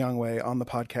Sam Sinyangwe on the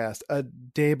podcast a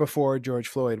day before George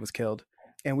Floyd was killed.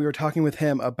 And we were talking with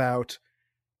him about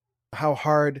how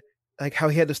hard, like how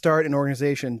he had to start an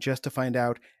organization just to find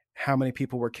out how many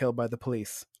people were killed by the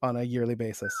police on a yearly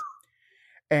basis.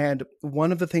 And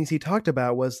one of the things he talked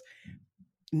about was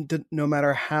no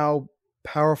matter how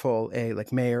powerful a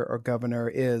mayor or governor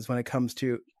is when it comes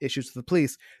to issues with the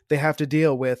police, they have to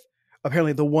deal with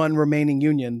apparently the one remaining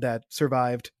union that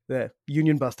survived the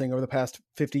union busting over the past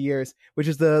 50 years, which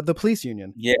is the police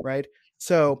union. Yeah. Right.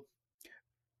 So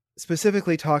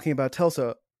specifically talking about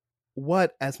Tulsa,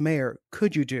 what as mayor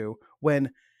could you do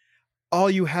when all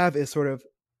you have is sort of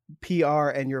PR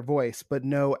and your voice, but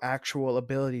no actual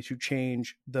ability to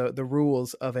change the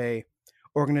rules of a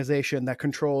organization that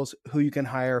controls who you can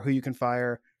hire, who you can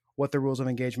fire, what the rules of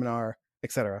engagement are,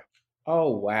 etc.?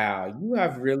 Oh, wow. You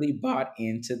have really bought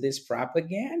into this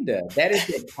propaganda. That is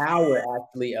the power,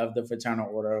 actually, of the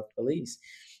Fraternal Order of Police.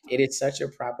 It is such a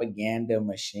propaganda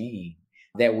machine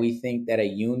that we think that a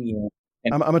union...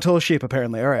 I'm a total sheep,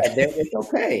 apparently. All right. It's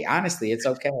okay. Honestly, it's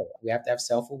okay. We have to have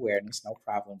self-awareness. No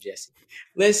problem, Jesse.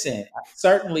 Listen,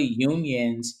 certainly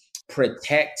unions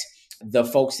protect the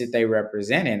folks that they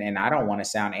represent. And I don't want to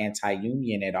sound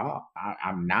anti-union at all.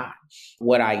 I'm not.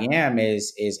 What I am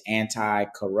is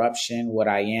anti-corruption. What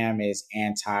I am is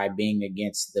anti-being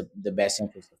against the best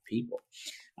interest of people.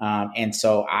 And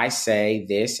so I say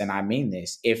this, and I mean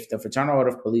this. If the Fraternal Order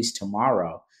of Police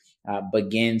tomorrow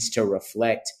begins to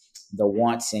reflect the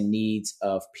wants and needs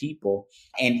of people,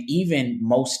 and even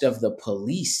most of the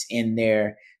police in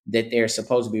there that they're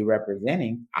supposed to be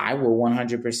representing, I will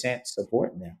 100%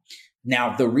 support them.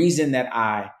 Now, the reason that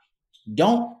I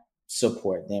don't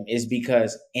support them is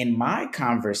because in my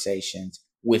conversations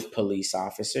with police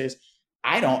officers,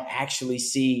 I don't actually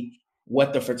see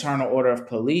what the Fraternal Order of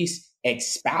Police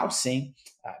espousing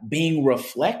being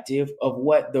reflective of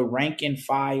what the rank and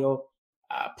file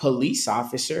police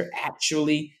officer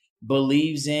actually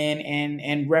believes in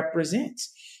and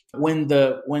represents. When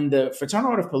the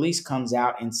Fraternal Order of Police comes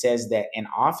out and says that an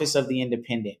Office of the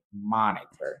Independent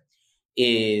Monitor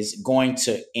is going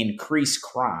to increase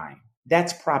crime,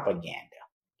 that's propaganda,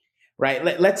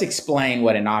 right? Let's explain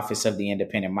what an office of the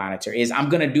independent monitor is. I'm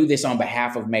going to do this on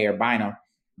behalf of Mayor Bynum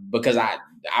because I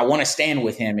want to stand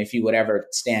with him if he would ever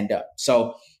stand up.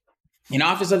 So an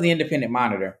office of the independent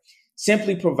monitor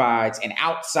simply provides an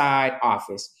outside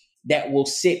office that will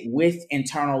sit with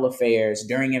internal affairs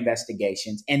during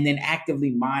investigations and then actively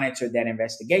monitor that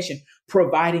investigation,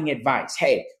 providing advice.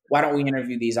 Hey, why don't we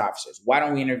interview these officers? Why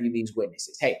don't we interview these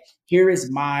witnesses? Hey, here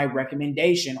is my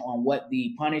recommendation on what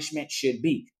the punishment should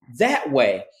be. That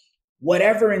way,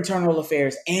 whatever internal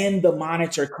affairs and the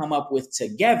monitor come up with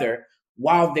together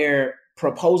while they're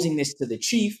proposing this to the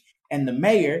chief and the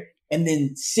mayor, and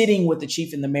then sitting with the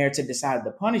chief and the mayor to decide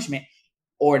the punishment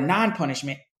or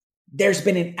non-punishment, there's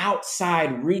been an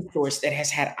outside resource that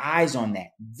has had eyes on that.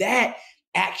 That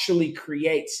actually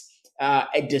creates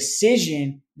a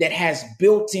decision that has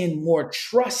built in more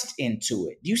trust into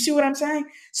it. Do you see what I'm saying?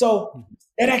 So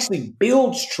that actually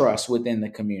builds trust within the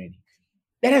community.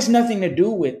 That has nothing to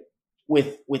do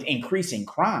with increasing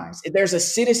crimes. There's a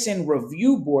citizen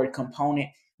review board component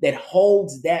that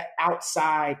holds that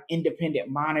outside independent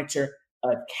monitor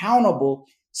accountable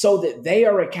so that they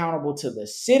are accountable to the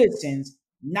citizens,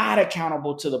 not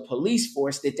accountable to the police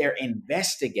force that they're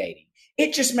investigating.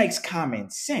 It just makes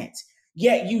common sense.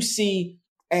 Yet you see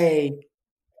a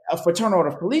fraternal order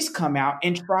of police come out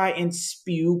and try and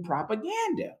spew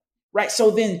propaganda, right?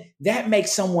 So then that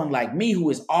makes someone like me, who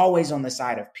is always on the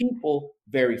side of people,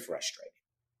 very frustrated.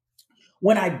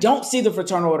 When I don't see the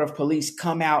fraternal order of police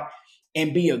come out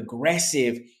and be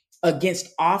aggressive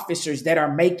against officers that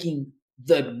are making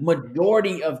the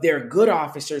majority of their good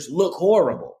officers look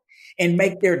horrible and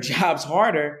make their jobs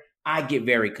harder, I get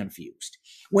very confused.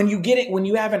 When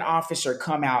you have an officer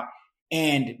come out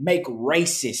and make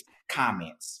racist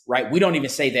comments, right? We don't even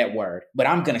say that word, but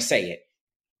I'm going to say it.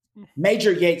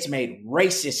 Major Yates made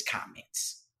racist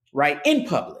comments, right? In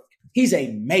public. He's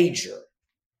a major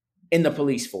in the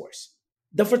police force.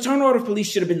 The Fraternal Order of Police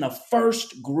should have been the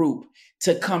first group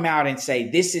to come out and say,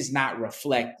 this is not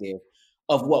reflective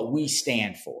of what we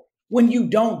stand for. When you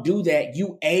don't do that,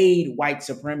 you aid white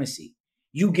supremacy.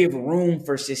 You give room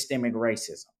for systemic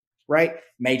racism, right?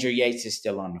 Major Yates is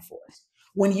still on the force.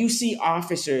 When you see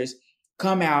officers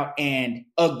come out and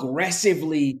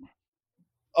aggressively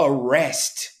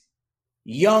arrest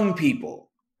young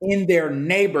people in their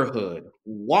neighborhood,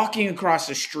 walking across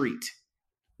the street,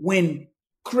 when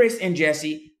Chris and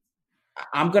Jesse,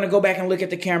 I'm going to go back and look at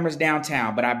the cameras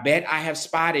downtown, but I bet I have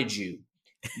spotted you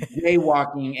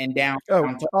jaywalking and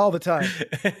downtown. Oh, all the time.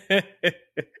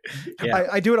 Yeah.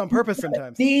 I do it on purpose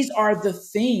sometimes. These are the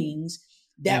things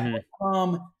that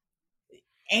become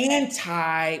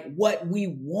anti what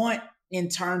we want in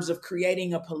terms of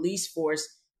creating a police force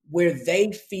where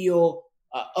they feel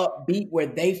upbeat, where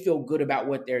they feel good about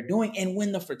what they're doing. And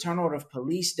when the Fraternal Order of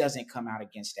Police doesn't come out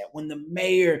against that, when the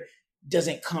mayor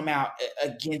doesn't come out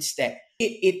against that,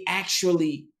 it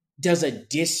actually does a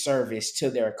disservice to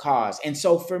their cause. And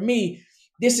so for me,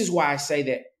 this is why I say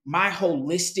that my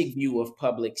holistic view of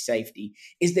public safety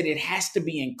is that it has to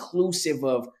be inclusive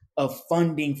of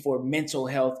funding for mental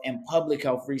health and public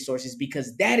health resources,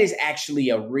 because that is actually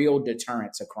a real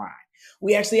deterrent to crime.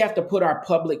 We actually have to put our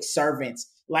public servants,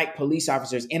 like police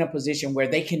officers, in a position where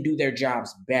they can do their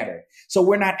jobs better. So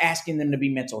we're not asking them to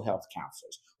be mental health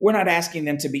counselors. We're not asking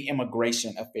them to be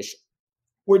immigration officials.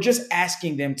 We're just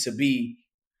asking them to be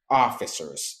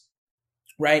officers,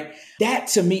 right? That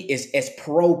to me is as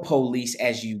pro-police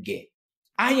as you get.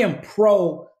 I am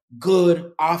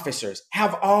pro-good officers,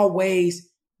 have always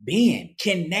been,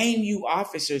 can name you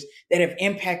officers that have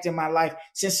impacted my life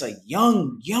since a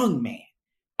young man.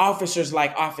 Officers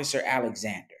like Officer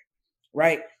Alexander,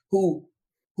 right?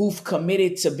 Who've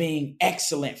committed to being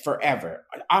excellent forever.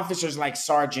 Officers like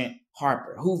Sergeant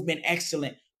Harper, who've been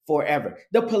excellent forever.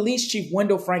 The police chief,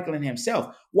 Wendell Franklin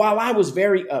himself. While I was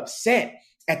very upset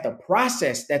at the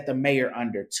process that the mayor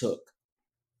undertook,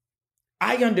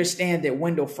 I understand that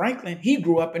Wendell Franklin, he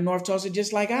grew up in North Tulsa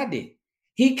just like I did.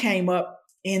 He came up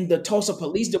in the Tulsa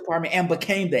Police Department and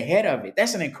became the head of it.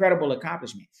 That's an incredible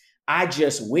accomplishment. I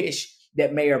just wish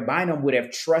that Mayor Bynum would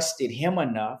have trusted him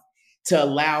enough to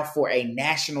allow for a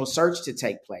national search to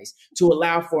take place, to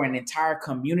allow for an entire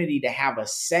community to have a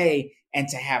say and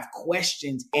to have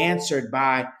questions answered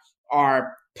by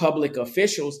our public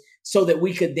officials so that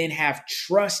we could then have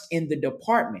trust in the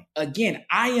department. Again,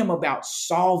 I am about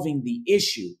solving the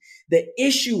issue. The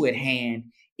issue at hand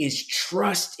is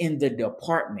trust in the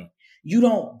department. You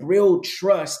don't build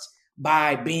trust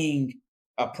by being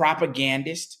a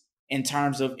propagandist in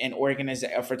terms of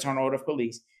a fraternal order of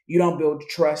police. You don't build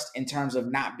trust in terms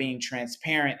of not being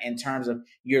transparent, in terms of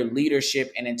your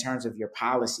leadership and in terms of your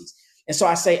policies. And so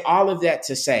I say all of that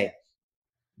to say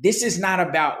This is not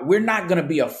about, we're not going to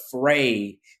be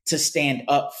afraid to stand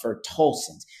up for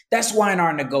Tulsans. That's why in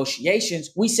our negotiations,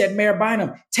 we said, Mayor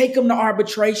Bynum, take them to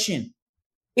arbitration.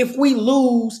 If we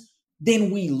lose,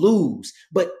 then we lose,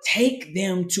 but take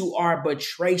them to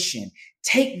arbitration.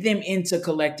 Take them into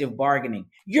collective bargaining.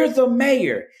 You're the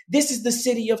mayor. This is the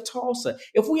city of Tulsa.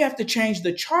 If we have to change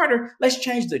the charter, let's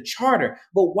change the charter.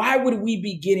 But why would we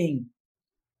be getting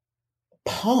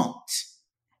punked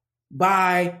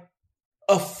by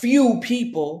a few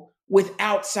people with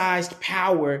outsized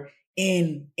power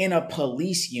in a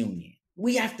police union?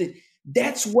 We have to,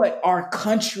 that's what our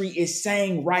country is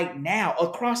saying right now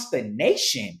across the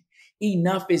nation.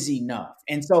 Enough is enough.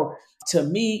 And so to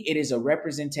me, it is a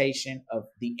representation of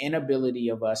the inability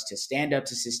of us to stand up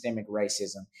to systemic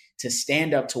racism, to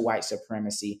stand up to white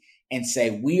supremacy and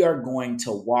say, we are going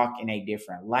to walk in a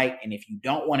different light. And if you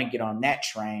don't want to get on that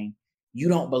train, you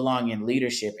don't belong in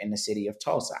leadership in the city of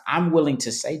Tulsa. I'm willing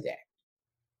to say that.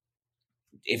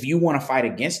 If you want to fight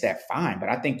against that, fine. But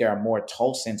I think there are more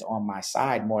Tulsans on my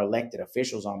side, more elected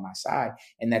officials on my side,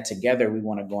 and that together we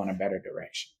want to go in a better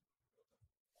direction.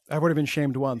 I've already been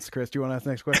shamed once. Chris, do you want to ask the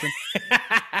next question?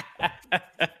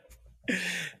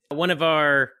 One of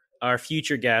our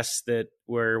future guests that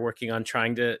we're working on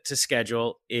trying to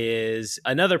schedule is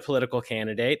another political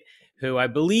candidate who I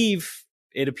believe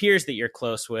it appears that you're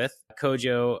close with,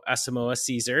 Kojo Asamoah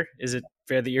Caesar. Is it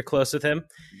fair that you're close with him?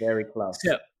 Very close.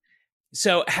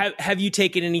 So have you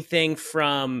taken anything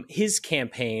from his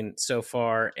campaign so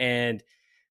far? And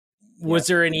was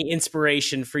there any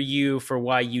inspiration for you for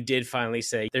why you did finally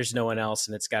say there's no one else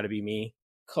and it's got to be me?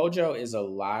 Kojo is a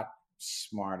lot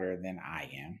smarter than I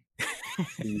am.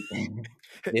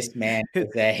 This man is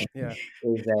a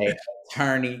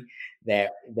attorney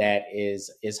that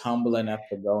is humble enough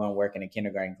to go and work in a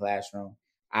kindergarten classroom.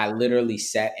 I literally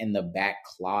sat in the back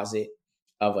closet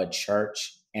of a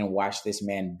church and watched this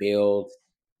man build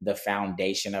the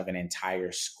foundation of an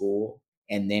entire school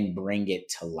and then bring it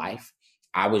to life.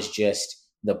 I was just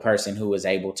the person who was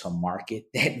able to market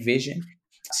that vision.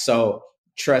 So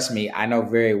trust me, I know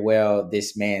very well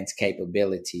this man's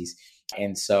capabilities.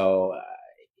 And so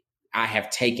I have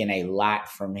taken a lot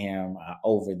from him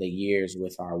over the years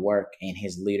with our work and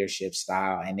his leadership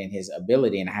style and in his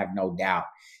ability. And I have no doubt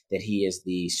that he is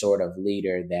the sort of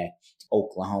leader that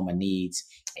Oklahoma needs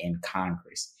in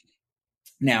Congress.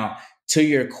 Now, to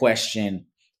your question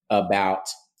about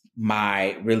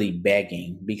my really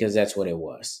begging, because that's what it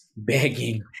was,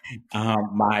 begging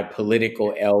my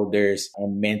political elders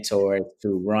and mentors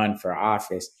to run for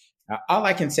office. All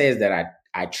I can say is that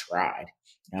I tried.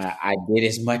 I did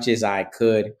as much as I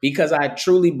could because I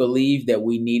truly believed that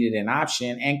we needed an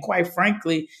option. And quite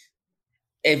frankly,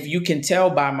 if you can tell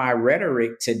by my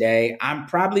rhetoric today, I'm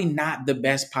probably not the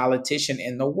best politician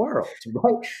in the world,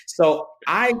 right? So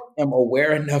I am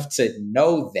aware enough to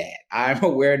know that. I'm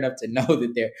aware enough to know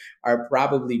that there are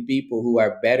probably people who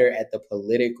are better at the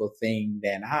political thing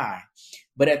than I.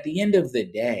 But at the end of the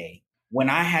day, when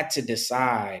I had to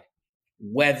decide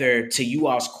whether, to you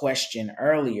all's question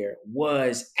earlier,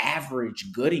 was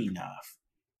average good enough,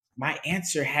 my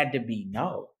answer had to be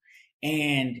no.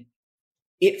 And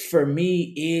it for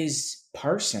me is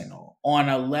personal on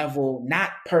a level,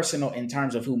 not personal in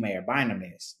terms of who Mayor Bynum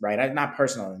is, right? Not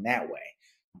personal in that way.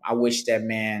 I wish that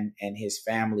man and his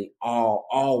family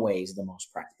always the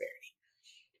most prosperity.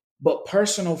 But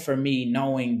personal for me,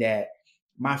 knowing that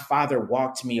my father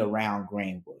walked me around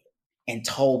Greenwood and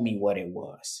told me what it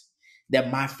was, that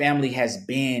my family has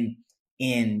been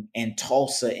in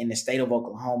Tulsa, in the state of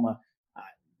Oklahoma,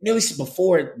 nearly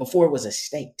before it was a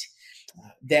state.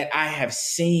 That I have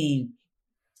seen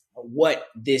what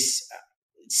this,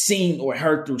 seen or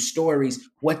heard through stories,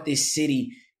 what this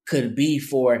city could be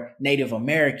for Native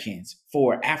Americans,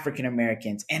 for African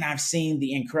Americans. And I've seen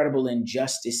the incredible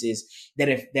injustices that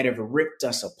have ripped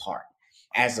us apart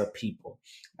as a people.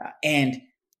 And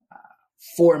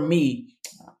for me,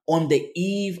 on the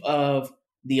eve of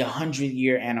the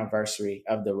 100-year anniversary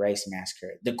of the race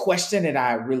massacre, the question that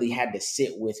I really had to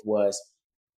sit with was,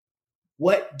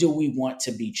 what do we want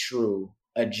to be true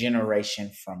a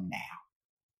generation from now?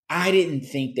 I didn't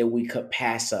think that we could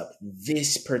pass up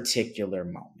this particular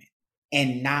moment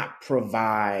and not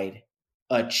provide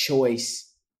a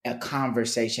choice, a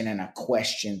conversation, and a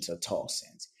question to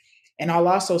Tulsans. And I'll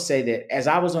also say that as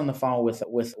I was on the phone with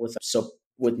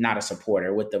not a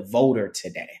supporter, with the voter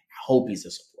today, I hope he's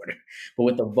a supporter, but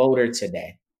with the voter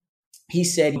today, he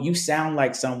said, you sound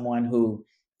like someone who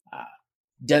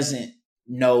doesn't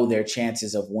know their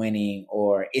chances of winning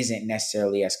or isn't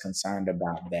necessarily as concerned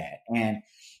about that. And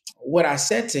what I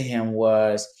said to him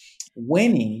was,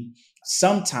 winning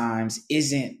sometimes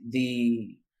isn't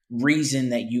the reason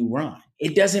that you run.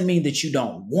 It doesn't mean that you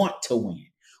don't want to win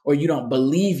or you don't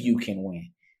believe you can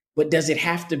win, but does it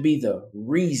have to be the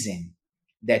reason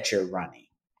that you're running,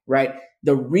 right?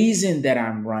 The reason that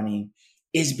I'm running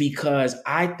is because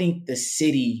I think the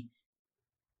city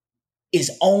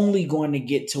is only going to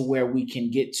get to where we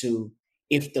can get to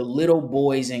if the little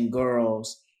boys and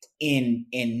girls in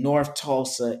North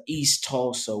Tulsa, East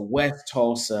Tulsa, West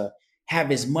Tulsa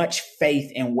have as much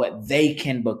faith in what they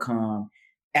can become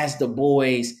as the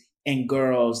boys and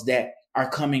girls that are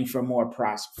coming from more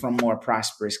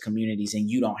prosperous communities, and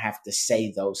you don't have to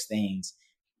say those things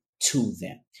to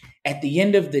them. At the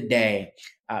end of the day,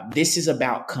 this is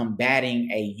about combating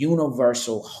a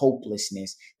universal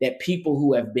hopelessness that people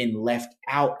who have been left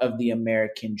out of the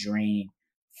American dream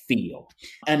feel.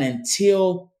 And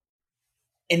until,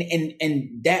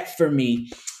 and that for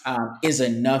me is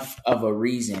enough of a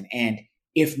reason. And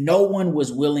if no one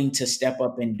was willing to step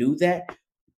up and do that,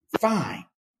 fine,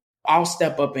 I'll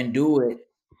step up and do it.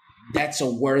 That's a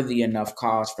worthy enough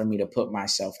cause for me to put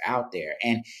myself out there.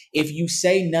 And if you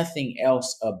say nothing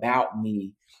else about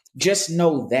me, just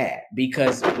know that,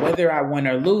 because whether I win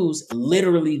or lose,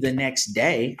 literally the next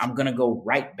day, I'm going to go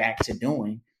right back to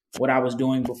doing what I was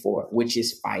doing before, which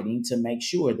is fighting to make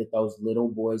sure that those little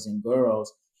boys and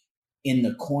girls in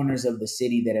the corners of the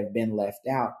city that have been left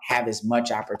out have as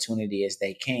much opportunity as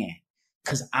they can,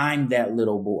 because I'm that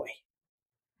little boy.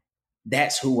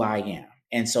 That's who I am.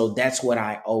 And so that's what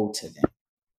I owe to them.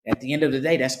 At the end of the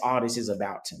day, that's all this is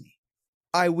about to me.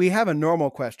 We have a normal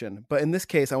question, but in this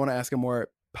case, I want to ask a more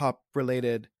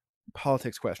pop-related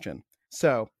politics question.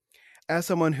 So, as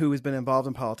someone who has been involved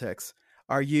in politics,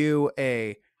 are you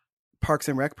a Parks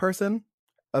and Rec person,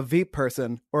 a Veep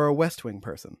person, or a West Wing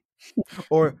person?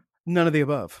 Or none of the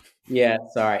above? Yeah,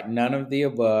 sorry, none of the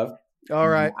above. All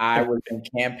right. I was in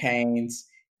campaigns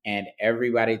and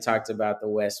everybody talked about the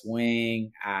West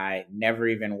Wing. I never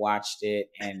even watched it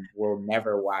and will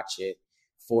never watch it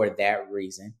for that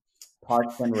reason.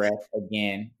 Parks and Rec,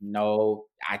 again, no,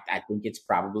 I think it's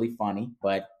probably funny,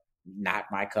 but not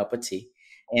my cup of tea.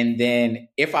 And then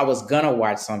if I was going to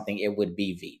watch something, it would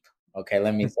be Veep. Okay,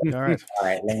 let me say All right. All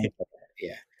right, let me say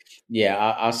that. Yeah,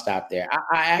 I'll stop there.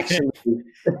 I actually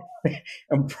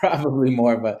am probably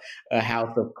more of a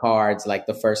House of Cards, like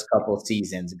the first couple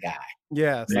seasons guy.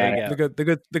 Yeah, so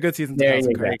the good seasons. There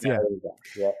you go. Yeah.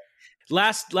 Yeah.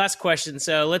 Last question.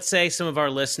 So let's say some of our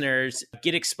listeners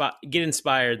get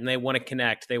inspired and they want to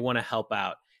connect, they want to help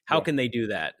out. How can they do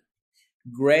that?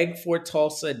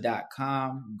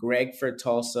 GregForTulsa.com, Greg for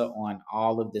Tulsa on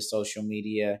all of the social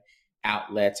media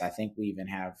outlets. I think we even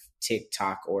have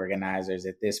TikTok organizers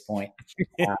at this point.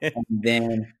 And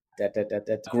then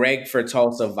Greg for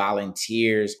Tulsa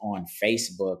Volunteers on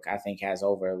Facebook, I think has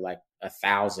over like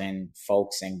 1,000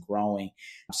 folks and growing.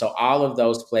 So all of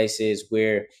those places,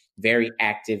 we're very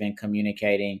active in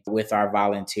communicating with our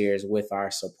volunteers, with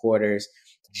our supporters.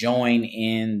 Join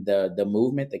in the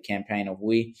movement, the campaign of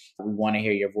We want to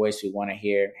hear your voice. We want to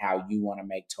hear how you want to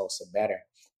make Tulsa better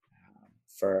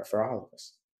for all of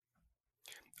us.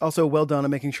 Also, well done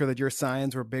on making sure that your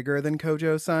signs were bigger than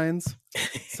Kojo's signs.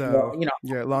 So,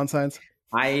 your lawn signs.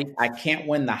 I can't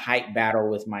win the height battle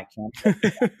with my campaign.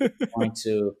 I'm going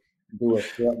to do a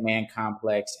short man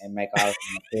complex and make all of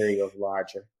the materials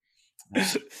larger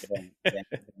than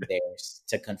theirs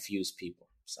to confuse people.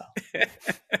 So,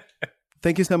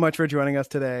 thank you so much for joining us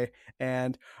today.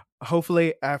 And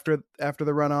hopefully, after the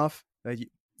runoff,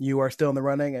 you are still in the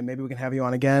running, and maybe we can have you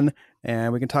on again,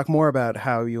 and we can talk more about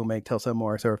how you'll make Tulsa a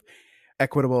more sort of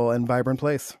equitable and vibrant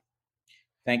place.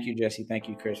 Thank you, Jesse. Thank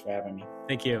you, Chris, for having me.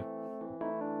 Thank you.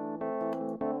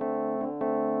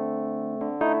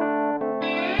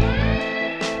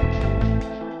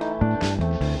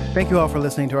 Thank you all for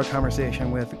listening to our conversation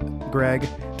with Greg.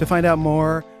 To find out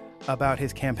more about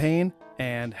his campaign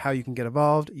and how you can get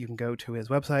involved, you can go to his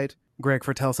website,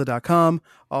 gregfortulsa.com.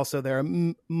 Also, there are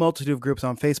a multitude of groups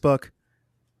on Facebook,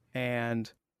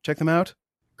 and check them out.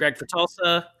 Greg for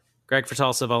Tulsa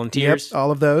Volunteers. Yep,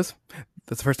 all of those.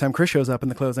 That's the first time Chris shows up in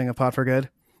the closing of Pod for Good.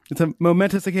 It's a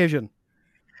momentous occasion.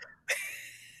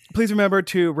 Please remember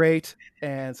to rate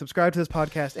and subscribe to this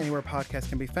podcast anywhere podcasts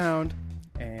can be found.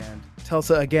 And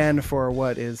Tulsa, again, for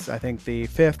what is, I think, the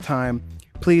 5th time,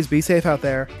 please be safe out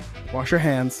there. Wash your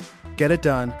hands. Get it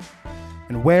done.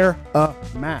 And wear a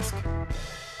mask.